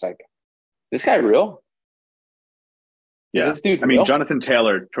things where you're just like, this guy real? Yeah. Is this dude real? I mean, Jonathan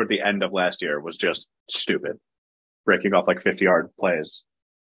Taylor toward the end of last year was just stupid, breaking off like 50-yard plays.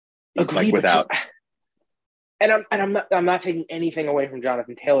 Agreed, without. I'm not taking anything away from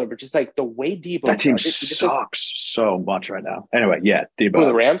Jonathan Taylor, but just like the way Deebo. That team sucks so much right now. Anyway, yeah, Deebo.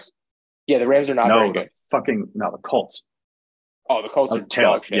 The Rams? Yeah, the Rams are not very good. The Colts. Oh, the Colts are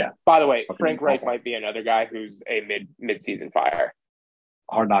dog shit. Yeah. By the way, Frank Reich might be another guy who's a mid-season fire.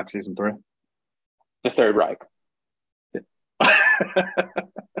 Hard Knock season 3. The third Reich.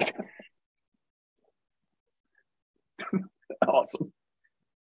 Awesome.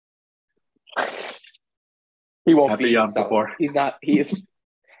 He won't happy be Yom Kippur. He's not. He is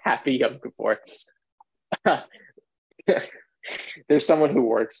happy Yom Kippur. There's someone who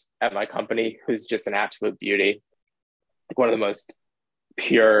works at my company who's just an absolute beauty. Like one of the most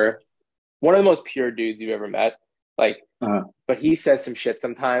pure dudes you've ever met. Like, but he says some shit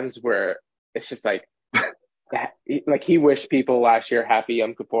sometimes where it's just like, like he wished people last year happy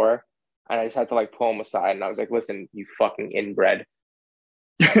Yom Kippur, and I just had to like pull him aside, and I was like, "Listen, you fucking inbred.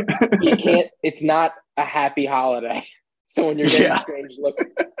 You can't. It's not a happy holiday. So when you're getting strange looks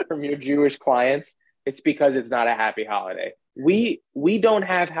from your Jewish clients, it's because it's not a happy holiday. We don't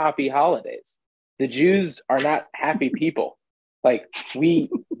have happy holidays. The Jews are not happy people. Like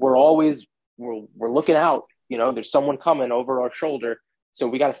we're always looking out. You know, there's someone coming over our shoulder, so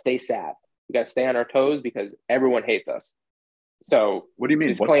we got to stay sad. We got to stay on our toes because everyone hates us. So what do you mean?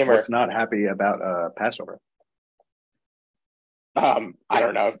 Disclaimer, what's not happy about Passover? I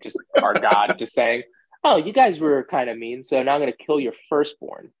don't know. Just our God just saying, oh, you guys were kind of mean, so now I'm going to kill your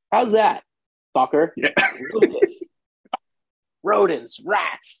firstborn. How's that, fucker? Yeah. Rodents,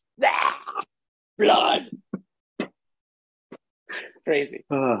 rats, blood. Crazy.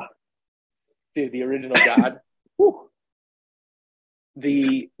 Dude, the original God. Whew.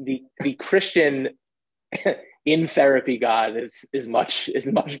 The Christian in therapy God is much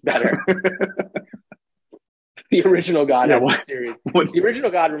better. The original God had some serious. The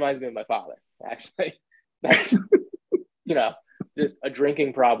original God reminds me of my father. Actually, that's just a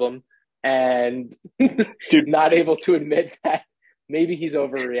drinking problem, and dude, not able to admit that maybe he's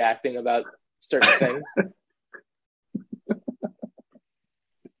overreacting about certain things.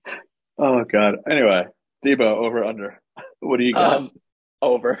 Oh God. Anyway, Debo, over under. What do you got?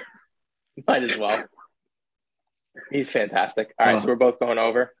 Over. Might as well. He's fantastic. All right, so we're both going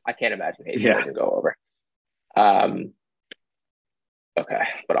over. I can't imagine Hasty doesn't go over. Okay,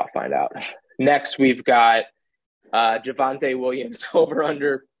 but I'll find out. Next, we've got Javonte Williams over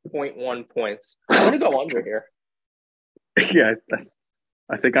under 0.1 points. I'm going to go under here. Yeah,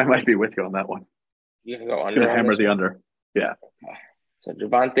 I think I might be with you on that one. You can go under. Hammer the under. Yeah. Okay. So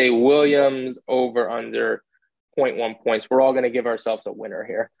Javonte Williams over under 0.1 points. We're all going to give ourselves a winner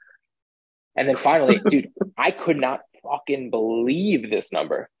here. And then finally, dude, I could not fucking believe this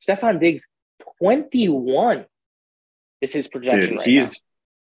number. Stefon Diggs, 21 is his projection right now.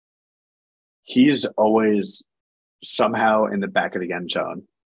 He's always somehow in the back of the end zone.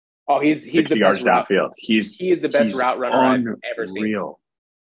 Oh, he's 60 the yards best downfield. He is the best route runner I've ever seen. Unreal.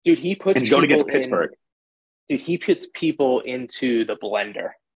 Dude, he puts and he's going against Pittsburgh. Dude, he puts people into the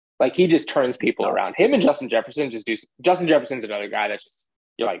blender. Like, he just turns people around. Him and Justin Jefferson just do. Justin Jefferson's another guy that's just,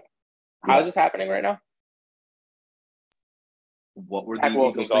 you're like, how is this happening right now? What were the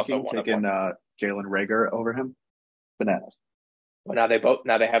Eagles thinking, taking Jalen Reagor over him? Bananas. Well, now they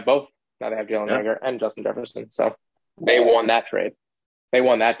have both. Now they have Jalen Reagor and Justin Jefferson. So they won that trade. They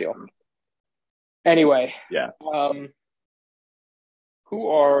won that deal. Anyway. Yeah. Who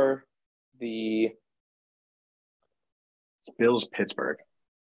are the Bills Pittsburgh?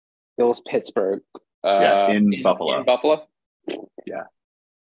 Bills Pittsburgh. In Buffalo. In Buffalo? Yeah.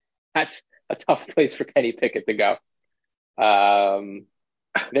 That's a tough place for Kenny Pickett to go.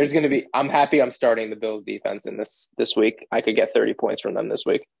 There's going to be. I'm happy I'm starting the Bills defense in this week. I could get 30 points from them this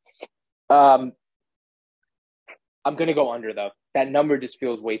week. I'm going to go under, though. That number just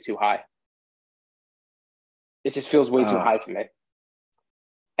feels way too high. It just feels way too high to me.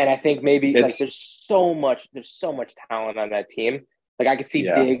 And I think maybe like there's so much talent on that team. Like, I could see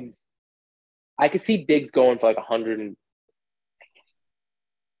Diggs. I could see Diggs going for like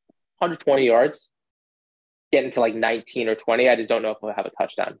 120 yards, getting to like 19 or 20. I just don't know if he'll have a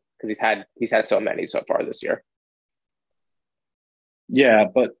touchdown because he's had so many so far this year. Yeah,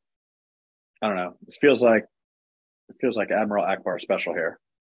 but I don't know. It feels like Admiral Akbar special here.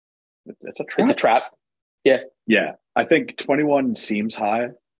 It's a trap. It's a trap. Yeah. Yeah. I think 21 seems high,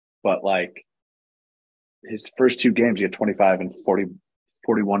 but like his first two games, he had 25 and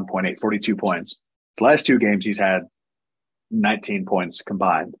 41.8, 42 points. The last two games, he's had 19 points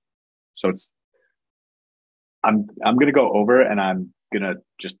combined. So I'm going to go over, and I'm going to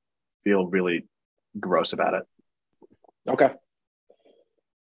just feel really gross about it. Okay.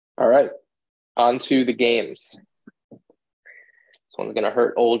 All right. On to the games. This one's going to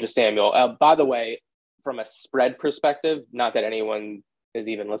hurt old Samuel. By the way, from a spread perspective, not that anyone is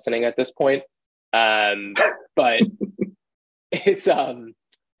even listening at this point, but it's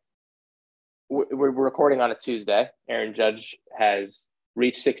we're recording on a Tuesday. Aaron Judge has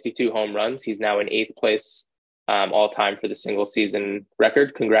reached 62 home runs. He's now in 8th place all time for the single season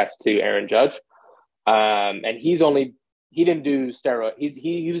record. Congrats to Aaron Judge. And he didn't do steroids.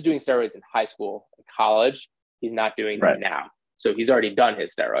 He was doing steroids in high school and college. He's not doing them now. So he's already done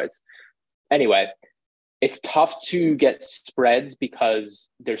his steroids. Anyway, it's tough to get spreads because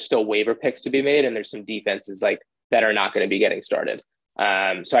there's still waiver picks to be made, and there's some defenses like that are not going to be getting started.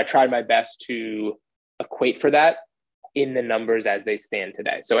 So I tried my best to equate for that in the numbers as they stand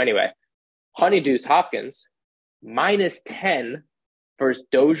today. So anyway, Honeydeuce Hopkins -10 versus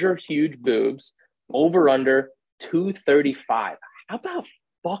Dozier huge boobs, over under 235. How about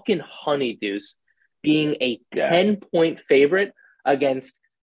fucking Honeydeuce being a 10-point favorite against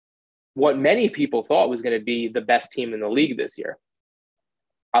what many people thought was going to be the best team in the league this year?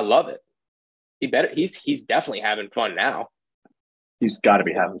 I love it. He's definitely having fun now. He's got to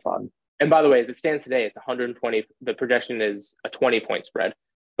be having fun. And by the way, as it stands today, it's 120. The projection is a 20-point spread,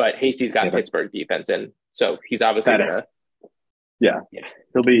 but Hasty's got Pittsburgh defense in, so he's obviously gonna. Yeah,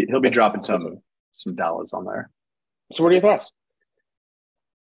 he'll be dropping some dollars on there. So, what are your thoughts?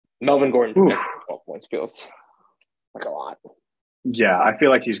 Melvin Gordon 12 points feels like a lot. Yeah, I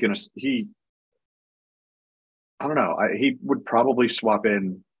feel like he's gonna. I don't know. He would probably swap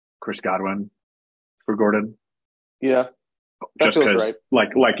in Chris Godwin for Gordon. Yeah, just because,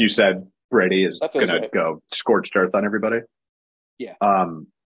 right. like you said, Brady is gonna go scorched earth on everybody. Yeah.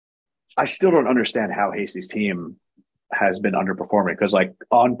 I still don't understand how Hasty's team has been underperforming, because, like,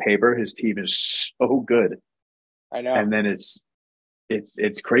 on paper, his team is so good. I know. And then it's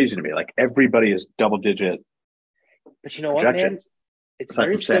crazy to me. Like, everybody is double digit. But you know what, man? It's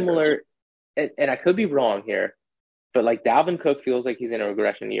very similar. And I could be wrong here, but like Dalvin Cook feels like he's in a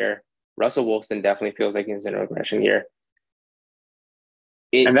regression year. Russell Wilson definitely feels like he's in a regression year.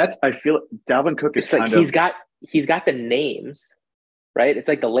 I feel Dalvin Cook is like he's got the names, right? It's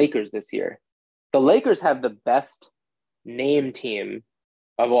like the Lakers this year. The Lakers have the best name team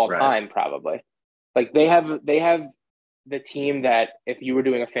of all time, probably. Like they have the team that if you were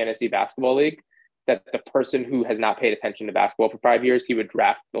doing a fantasy basketball league, that the person who has not paid attention to basketball for 5 years, he would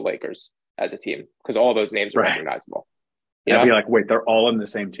draft the Lakers as a team because all those names are recognizable. I'd be like, wait, they're all in the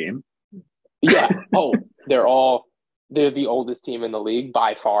same team? Yeah. Oh, they're the oldest team in the league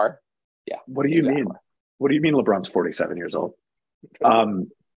by far. Yeah. What do you mean? What do you mean LeBron's 47 years old?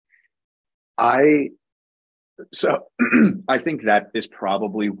 I think that is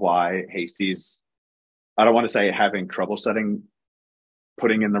probably why Hasty's, I don't want to say having trouble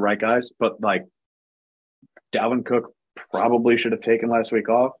putting in the right guys, but like Dalvin Cook probably should have taken last week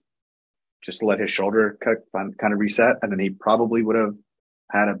off just to let his shoulder kind of reset. And then he probably would have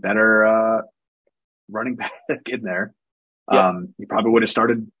had a better running back in there. Yeah. He probably would have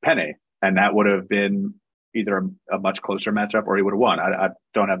started Penny, and that would have been either a much closer matchup or he would have won. I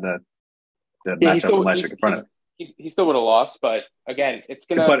don't have the matchup last week in front of him. He still would have lost, but again, it's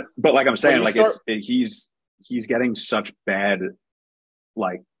gonna. But like I'm saying, like he's getting such bad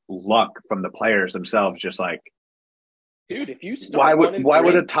like luck from the players themselves. Just like, dude, if you start why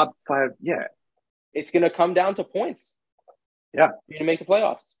would a top 5? Yeah, it's gonna come down to points. Yeah, you're gonna make the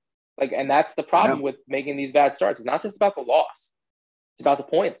playoffs. Like, and that's the problem with making these bad starts. It's not just about the loss; it's about the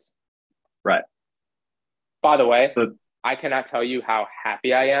points. Right. By the way, I cannot tell you how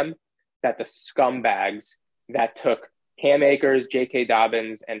happy I am that the scumbags that took Cam Akers, J.K.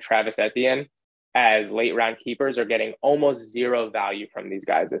 Dobbins, and Travis Etienne as late round keepers are getting almost zero value from these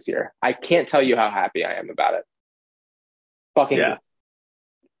guys this year. I can't tell you how happy I am about it. Fucking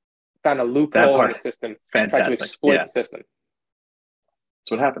found a loophole in the system. Fantastic. Tried to exploit the system.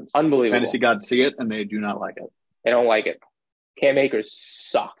 That's what happens. Unbelievable. Fantasy gods see it and they do not like it. They don't like it. Cam Akers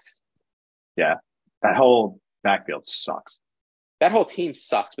sucks. Yeah. That whole backfield sucks. That whole team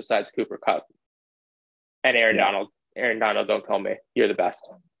sucks besides Cooper Kupp and Aaron Donald. Aaron Donald, don't tell me. You're the best.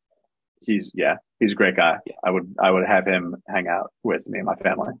 He's a great guy. Yeah. I would have him hang out with me and my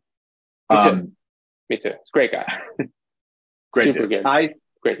family. Me too. It's a great guy. Great Super dude. good.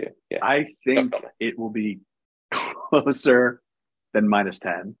 Great dude. Yeah. I think it will be closer than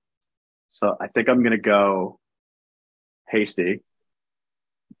 -10. So I think I'm going to go Hasty,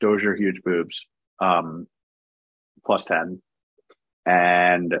 Dozier, huge boobs, +10.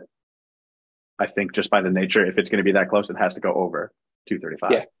 And I think just by the nature, if it's going to be that close, it has to go over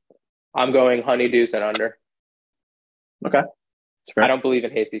 235. Yeah. I'm going Honeydeuce and under. Okay. I don't believe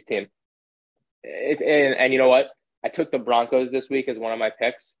in Hasty's team. And you know what? I took the Broncos this week as one of my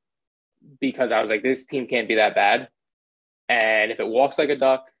picks because I was like, this team can't be that bad. And if it walks like a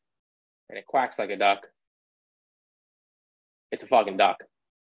duck and it quacks like a duck, it's a fucking duck.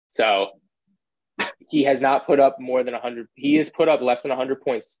 So he has not put up more than 100. He has put up less than 100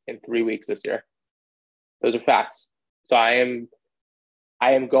 points in 3 weeks this year. Those are facts. So I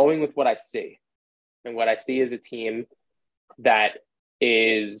am going with what I see. And what I see is a team that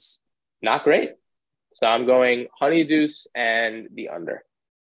is not great. So I'm going Honeydeuce and the under.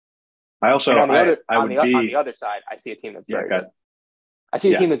 I also, And on the I, other I on would the, be, on the other side, I see a team that's yeah, very go good. ahead. I see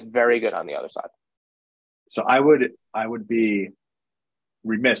a Yeah. team that's very good on the other side. So I would be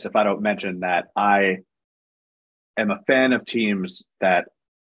remiss if I don't mention that I am a fan of teams that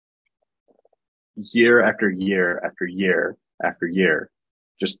year after year after year after year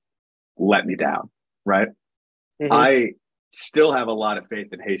just let me down, right? Mhm. I still have a lot of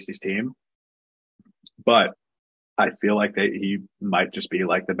faith in Hasty's team, but I feel like he might just be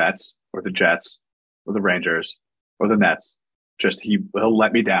like the Mets or the Jets or the Rangers or the Nets. Just he'll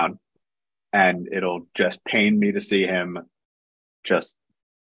let me down, and it'll just pain me to see him just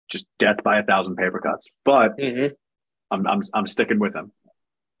death by 1,000 paper cuts. But Mhm. I'm sticking with him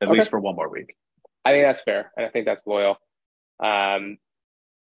at Okay. least for one more week. I think that's fair, and I think that's loyal.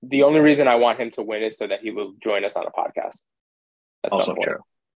 The only reason I want him to win is so that he will join us on a podcast at Also some point. true.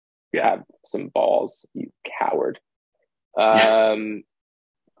 Yeah. Have some balls, you coward. Yeah.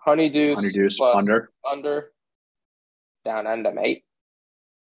 Honeydews plus under. down under, mate.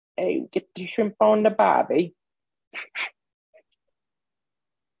 Hey, get the shrimp on the barbie.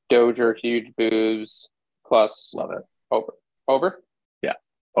 Dozier, huge boobs plus Love it. over. Yeah.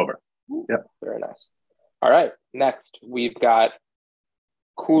 Over. Yep. Very nice. All right, next we've got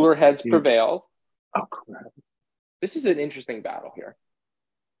cooler heads Huge. prevail. Oh, cool. This is an interesting battle here.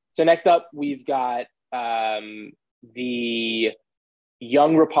 So next up, we've got the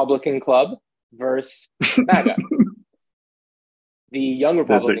Young Republican Club versus MAGA. The Young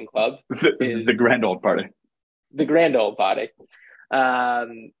Republican Club is the grand old party. The grand old party.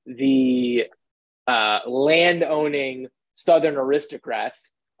 The land-owning Southern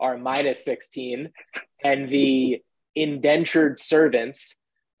aristocrats are minus 16, and the indentured servants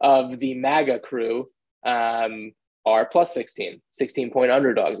of the MAGA crew are plus 16. 16-point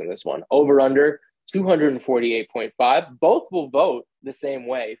underdogs in this one. Over-under 248.5. Both will vote the same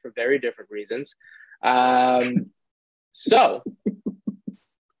way for very different reasons. So,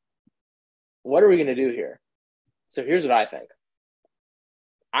 what are we going to do here? So here's what I think.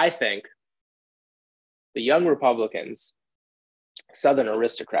 I think the Young Republicans, Southern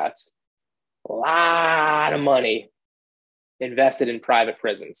aristocrats, a lot of money invested in private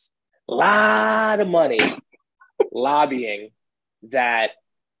prisons, a lot of money lobbying that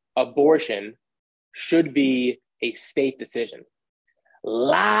abortion should be a state decision, a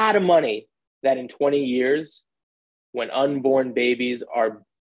lot of money that in 20 years, when unborn babies are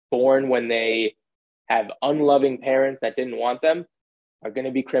born when they have unloving parents that didn't want them, are going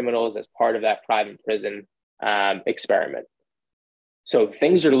to be criminals as part of that private prison experiment. So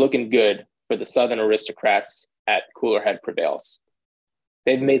things are looking good for the Southern aristocrats at Cooler Head Prevails.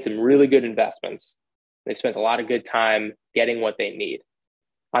 They've made some really good investments. They've spent a lot of good time getting what they need.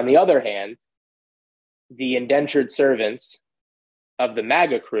 On the other hand, the indentured servants of the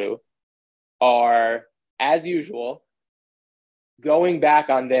MAGA crew are, as usual, going back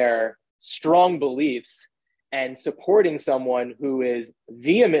on their strong beliefs and supporting someone who is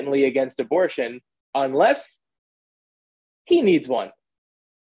vehemently against abortion unless he needs one.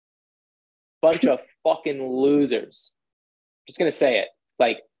 Bunch of fucking losers. Just going to say it.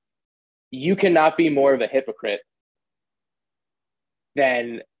 Like, you cannot be more of a hypocrite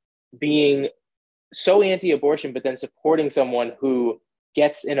than being so anti-abortion, but then supporting someone who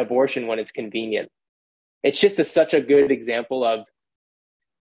gets an abortion when it's convenient. It's just such a good example of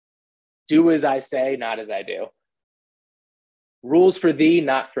do as I say, not as I do. Rules for thee,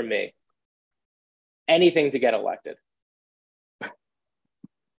 not for me. Anything to get elected.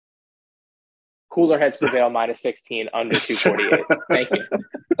 Cooler heads prevail minus 16, under 248. Thank you.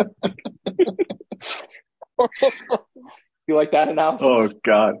 You like that analysis? Oh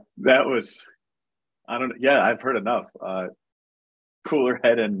God, that was, I don't know. Yeah, I've heard enough. Cooler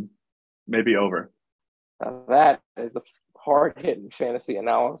head and maybe over. Now that is the hard-hitting fantasy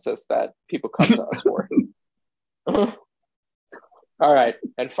analysis that people come to us for. All right,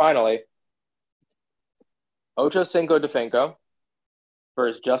 and finally, Ocho Cinco de Finco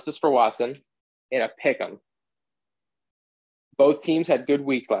versus Justice for Watson in a pick'em. Both teams had good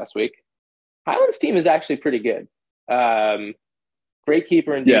weeks last week. Highland's team is actually pretty good. Great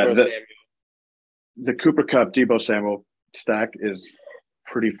keeper in Deebo Samuel. The Cooper Cup Deebo Samuel stack is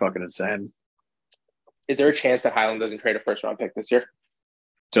pretty fucking insane. Is there a chance that Highland doesn't trade a first-round pick this year?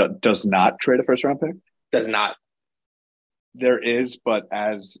 Does not trade a first-round pick? Does not. There is, but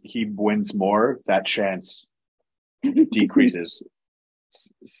as he wins more, that chance decreases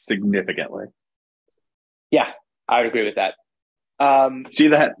significantly. Yeah, I would agree with that. See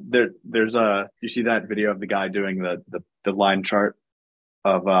that there's you see that video of the guy doing the line chart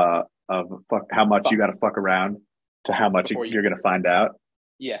of how much you got to fuck around to how much you're going to find out.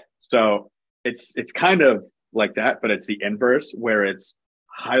 Yeah. So it's kind of like that, but it's the inverse where it's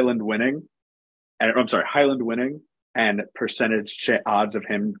Highland winning and percentage odds of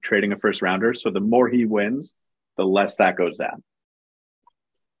him trading a first rounder. So the more he wins, the less that goes down.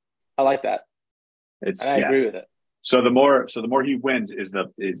 I like that. I agree with it. So the more he wins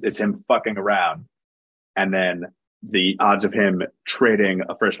is him fucking around, and then the odds of him trading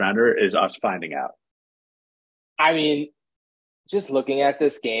a first rounder is us finding out. I mean, just looking at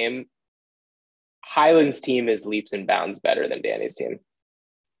this game, Highland's team is leaps and bounds better than Danny's team.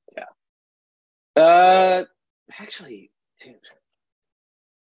 Yeah. Actually, dude.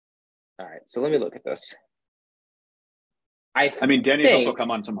 All right, so let me look at this. I mean, Danny's also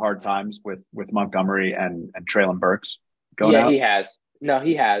come on some hard times with Montgomery and Treylon Burks going out. Yeah, he has. No,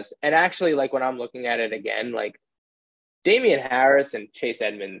 he has. And actually, like, when I'm looking at it again, like, Damian Harris and Chase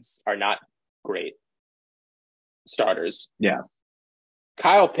Edmonds are not great starters. Yeah.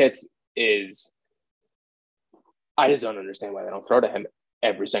 Kyle Pitts is... I just don't understand why they don't throw to him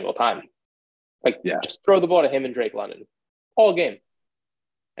every single time. Like, just throw the ball to him and Drake London all game,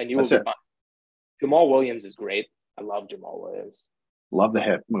 and you will be fine. Jamal Williams is great. I love Jamal Williams. Love the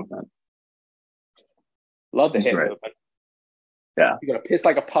hip movement. Love the hip movement. Yeah. You're going to piss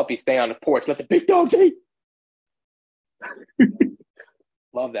like a puppy, stay on the porch, let the big dogs eat.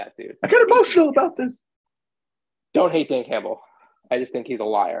 Love that, dude. I get emotional about this. Don't hate Dan Campbell. I just think he's a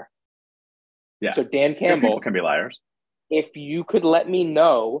liar. Yeah. So Dan Campbell. People can be liars. If you could let me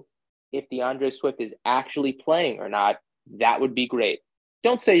know if DeAndre Swift is actually playing or not, that would be great.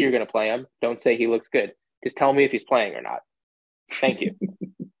 Don't say you're going to play him. Don't say he looks good. Just tell me if he's playing or not. Thank you.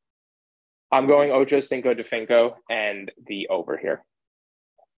 I'm going Ocho Cinco de Finco and the over here.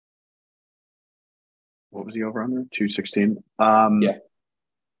 What was the over under? 216. Yeah.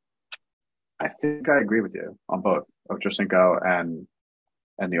 I think I agree with you on both Ocho Cinco and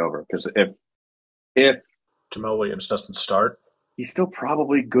the over, because if Jamal Williams doesn't start, he's still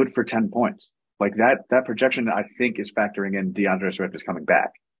probably good for 10 points. Like that projection, I think, is factoring in DeAndre Swift is coming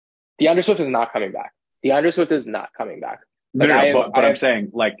back. DeAndre Swift is not coming back. DeAndre Swift is not coming back. Like, I'm saying,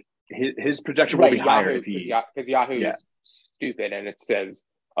 like, his projection will be higher if he... Because Yahoo is stupid, and it says,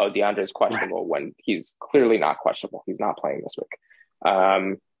 oh, DeAndre is questionable when he's clearly not questionable. He's not playing this week.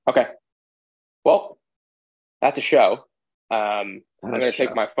 Okay. Well, that's a show. I'm going to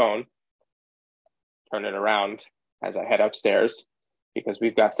take my phone, turn it around as I head upstairs, because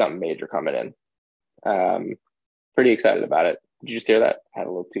we've got something major coming in. Pretty excited about it. Did you just hear that? I had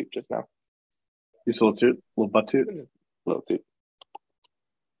a little toot just now. Just a little toot? A little butt toot? A little toot.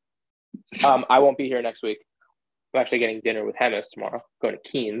 I won't be here next week. I'm actually getting dinner with Hemis tomorrow. Going to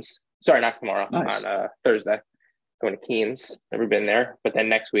Keen's. Sorry, not tomorrow. Nice. On Thursday. Going to Keen's. Never been there. But then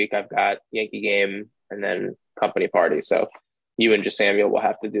next week I've got Yankee game and then company party. So you and just Samuel will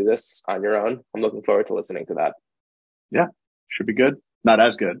have to do this on your own. I'm looking forward to listening to that. Yeah, should be good. Not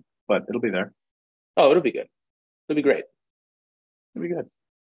as good, but it'll be there. Oh, it'll be good. It'll be great. It'll be good.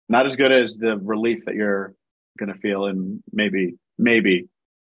 Not as good as the relief that you're going to feel in maybe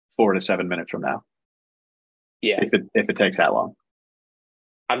 4 to 7 minutes from now. Yeah. If it takes that long.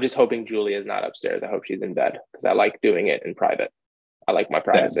 I'm just hoping Julia's not upstairs. I hope she's in bed, because I like doing it in private. I like my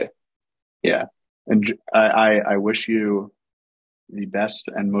privacy. Yeah. And I wish you the best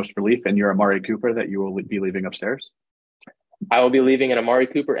and most relief in your Amari Cooper that you will be leaving upstairs. I will be leaving an Amari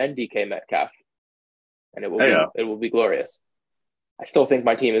Cooper and DK Metcalf, and it will be glorious. I still think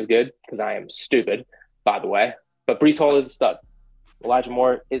my team is good, because I am stupid, by the way. But Breece Hall is a stud. Elijah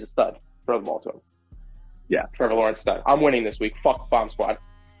Moore is a stud. Throw the ball to him. Yeah. Trevor Lawrence stud. I'm winning this week. Fuck Bomb Squad.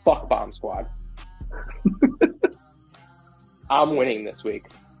 Fuck Bomb Squad. I'm winning this week.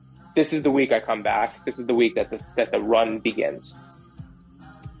 This is the week I come back. This is the week that the run begins.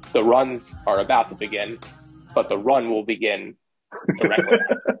 The runs are about to begin, but the run will begin directly.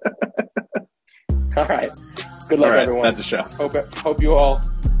 All right. Good luck, everyone. That's a show. Hope you all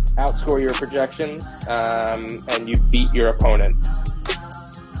outscore your projections and you beat your opponent.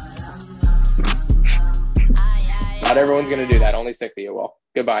 Not everyone's going to do that. Only 6 of you will.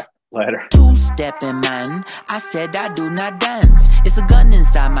 Goodbye. Later. Two-stepping man, I said I do not dance. It's a gun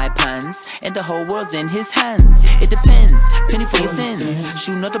inside my pants, and the whole world's in his hands. It depends, penny for your sins.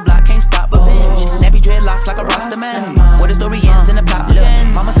 Shooting up the block, can't stop revenge. Nappy dreadlocks like a Rasta man. Where the story ends in the pop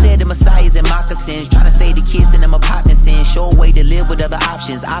again. Mama said the Messiah's in moccasins, trying to say the kids in them apartment sin. Show a way to live with other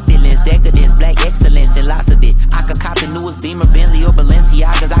options. Opulence, decadence, black excellence, and lots of it. I could cop the newest Beamer, Bentley, or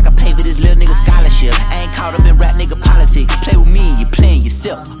Balenciagas. I could pay for this little nigga scholarship. I ain't caught up in rap nigga politics. Play with me, you're playing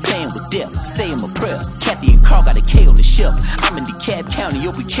yourself. Playing with depth. say I'm a prayer. Kathy and Carl got a K on the shelf. I'm in DeKalb County,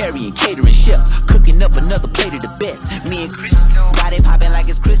 you'll be carrying catering chef. Cooking up another plate of the best. Me and Crisco, body popping like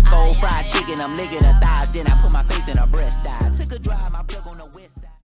it's Crisco. Fried chicken, I'm licking her thighs. Then I put my face in her breast. I took a drive, my plug on the west side.